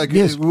Earth,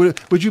 Yes.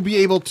 would you be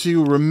able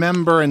to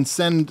remember and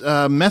send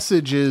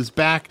messages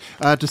back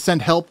to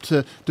send help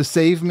to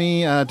save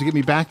me, to get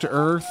me back to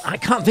Earth? I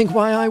can't think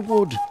why I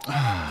would.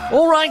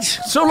 All right,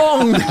 so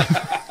long.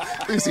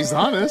 At least he's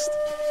honest.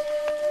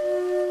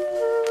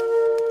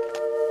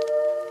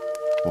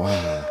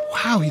 Wow.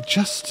 Wow, he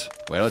just...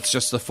 Well, it's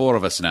just the four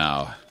of us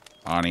now.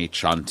 Arnie,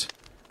 Chunt,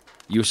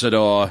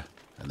 Usador,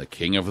 and the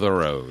King of the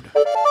Road.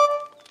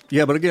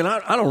 Yeah, but again,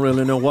 I don't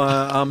really know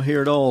why I'm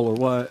here at all, or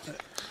why...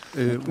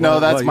 No,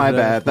 that's my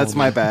bad. That's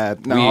my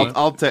bad. No,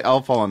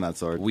 I'll fall on that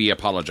sword. We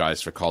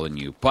apologize for calling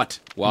you, but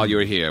while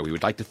you're here, we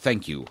would like to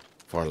thank you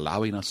for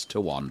allowing us to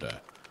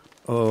wander.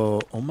 Oh,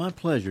 my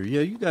pleasure.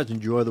 Yeah, you guys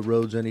enjoy the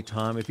roads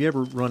anytime. If you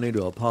ever run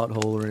into a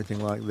pothole or anything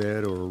like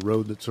that, or a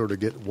road that sort of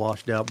get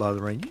washed out by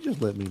the rain, you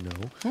just let me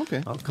know.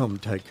 Okay. I'll come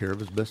and take care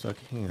of it as best I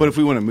can. But if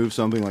we want to move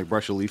something, like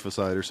brush a leaf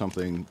aside or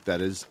something,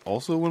 that is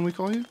also when we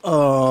call you?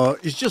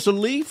 It's just a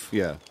leaf?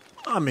 Yeah.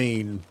 I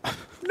mean,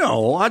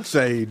 no, I'd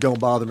say don't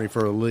bother me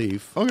for a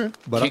leaf. Okay.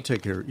 But I'll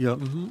take care. Yeah,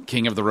 mm-hmm.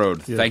 King of the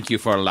Road, thank you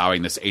for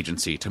allowing this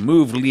agency to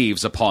move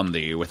leaves upon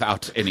thee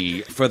without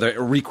any further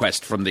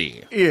request from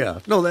thee. Yeah,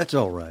 no, that's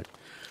all right.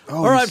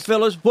 All right,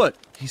 fellas, what?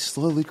 He's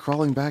slowly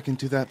crawling back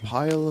into that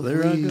pile of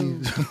There I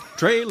leaves. go.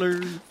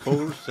 Trailer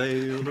for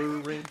sale or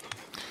rent.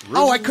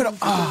 Oh, I could have.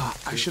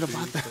 I should have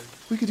bought that.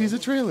 We could use a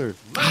trailer.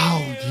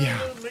 Oh, yeah.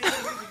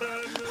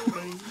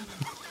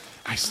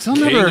 I still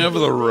King never... of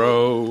the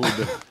Road.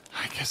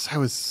 I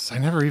guess I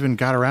never even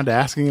got around to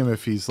asking him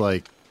if he's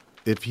like,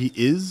 if he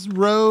is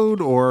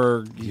Road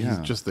or he's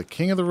just the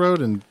king of the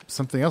road and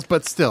something else.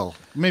 But still,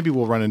 maybe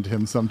we'll run into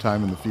him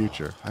sometime in the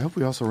future. I hope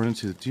we also run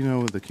into. Do you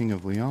know the King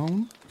of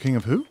Leon? King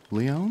of who?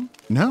 Leon?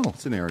 No.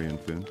 It's an Aryan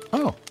food.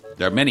 Oh.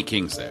 There are many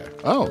kings there.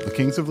 Oh, the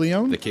Kings of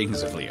Leon? The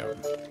Kings of Leon.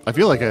 I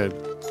feel like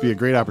it'd be a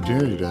great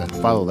opportunity to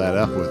follow that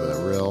up with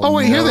a real... Oh,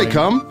 wait, here they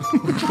come.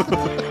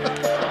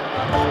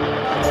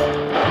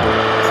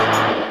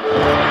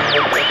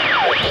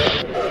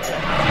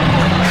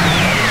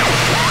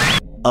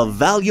 A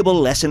valuable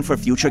lesson for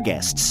future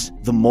guests.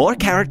 The more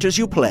characters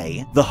you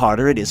play, the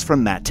harder it is for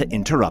Matt to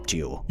interrupt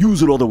you.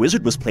 Usador the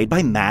Wizard was played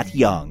by Matt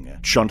Young.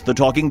 Chunt the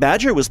Talking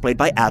Badger was played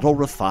by Adol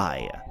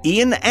Rafai.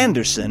 Ian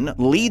Anderson,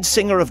 lead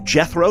singer of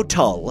Jethro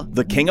Tull,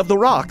 the King of the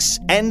Rocks,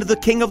 and the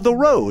King of the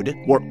Road,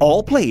 were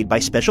all played by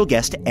special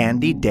guest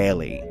Andy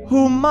Daly,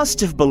 who must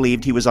have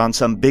believed he was on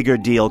some bigger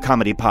deal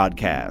comedy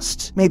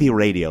podcast, maybe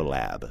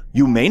Radiolab.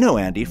 You may know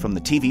Andy from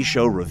the TV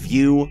show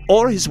Review,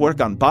 or his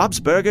work on Bob's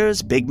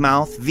Burgers, Big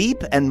Mouth,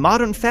 Veep, and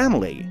Modern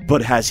Family.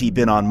 But has he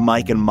been on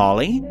Mike and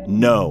Molly?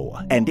 No,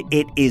 and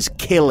it is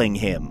killing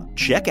him.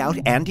 Check out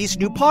Andy's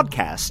new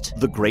podcast,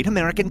 The Great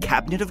American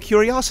Cabinet of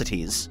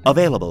Curiosities,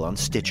 available on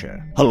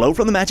Stitcher. Hello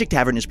from the Magic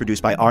Tavern is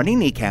produced by Arnie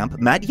Niekamp,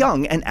 Matt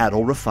Young, and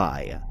Adol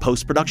Rafai.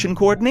 Post-production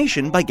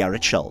coordination by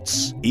Garrett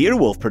Schultz.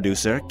 Earwolf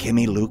producer,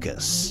 Kimmy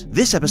Lucas.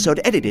 This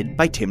episode edited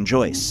by Tim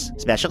Joyce.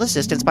 Special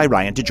assistance by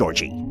Ryan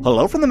DeGiorgi.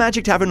 Hello from the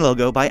Magic Tavern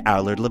logo by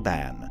Allard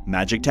Laban.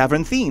 Magic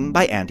Tavern theme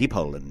by Andy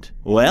Poland.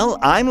 Well,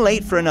 I'm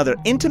late for another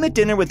intimate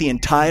dinner with the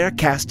entire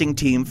casting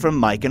team from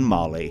Mike and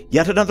Molly.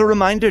 Yet another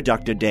reminder,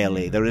 Dr.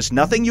 Daly, there is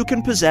nothing you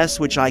can possess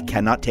which I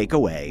cannot take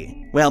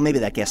away. Well, maybe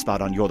that guest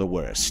spot on You're the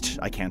Worst.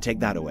 I can't take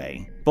that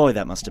away. Boy,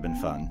 that must have been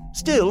fun.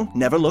 Still,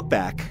 never look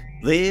back.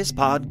 This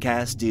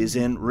podcast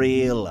isn't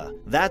real.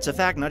 That's a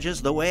fact, not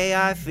just the way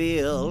I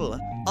feel.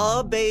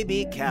 A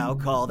baby cow,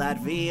 call that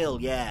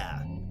veal,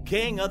 yeah.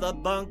 King of the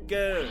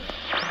bunker.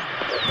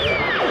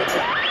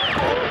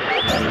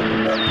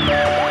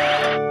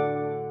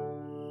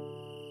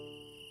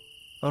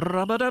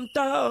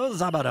 Rabadum-da,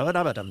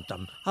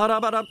 zabadabadabadum-dum,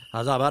 harabadum,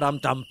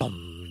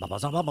 hazabadum-dum-bum,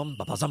 babazam-bum,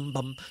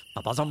 babazam-bum,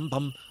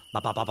 babazam-bum,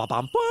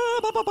 babababam,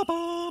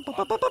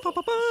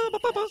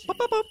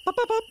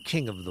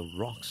 King of the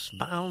Rocks,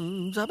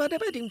 bound,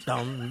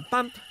 zabadabadum-dum,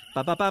 bum,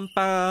 bababam,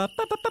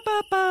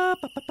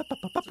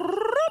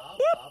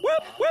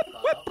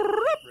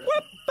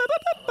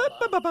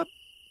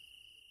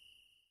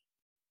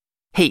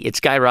 Hey, it's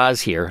Guy Raz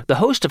here, the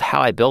host of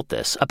How I Built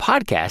This, a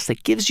podcast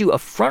that gives you a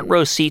front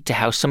row seat to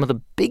how some of the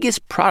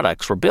biggest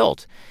products were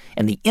built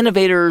and the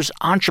innovators,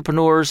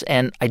 entrepreneurs,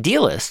 and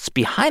idealists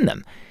behind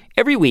them.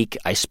 Every week,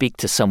 I speak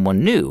to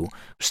someone new.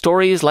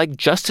 Stories like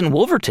Justin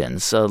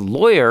Wolverton's, a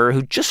lawyer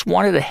who just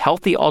wanted a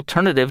healthy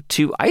alternative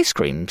to ice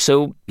cream,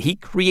 so he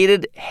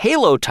created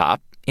Halo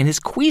Top in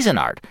his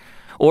Cuisinart.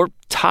 Or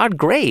Todd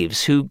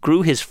Graves, who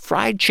grew his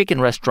fried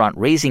chicken restaurant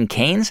Raising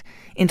Cane's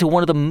into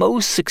one of the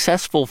most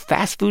successful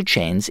fast food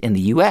chains in the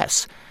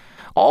U.S.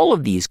 All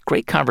of these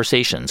great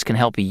conversations can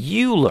help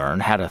you learn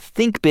how to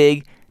think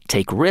big,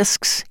 take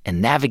risks, and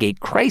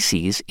navigate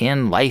crises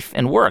in life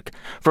and work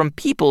from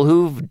people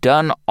who've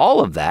done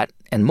all of that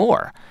and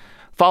more.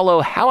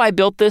 Follow How I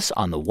Built This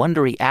on the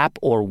Wondery app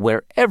or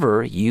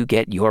wherever you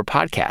get your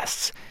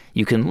podcasts.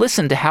 You can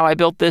listen to How I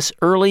Built This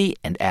early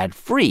and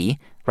ad-free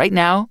right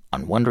now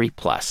on Wondery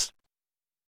Plus.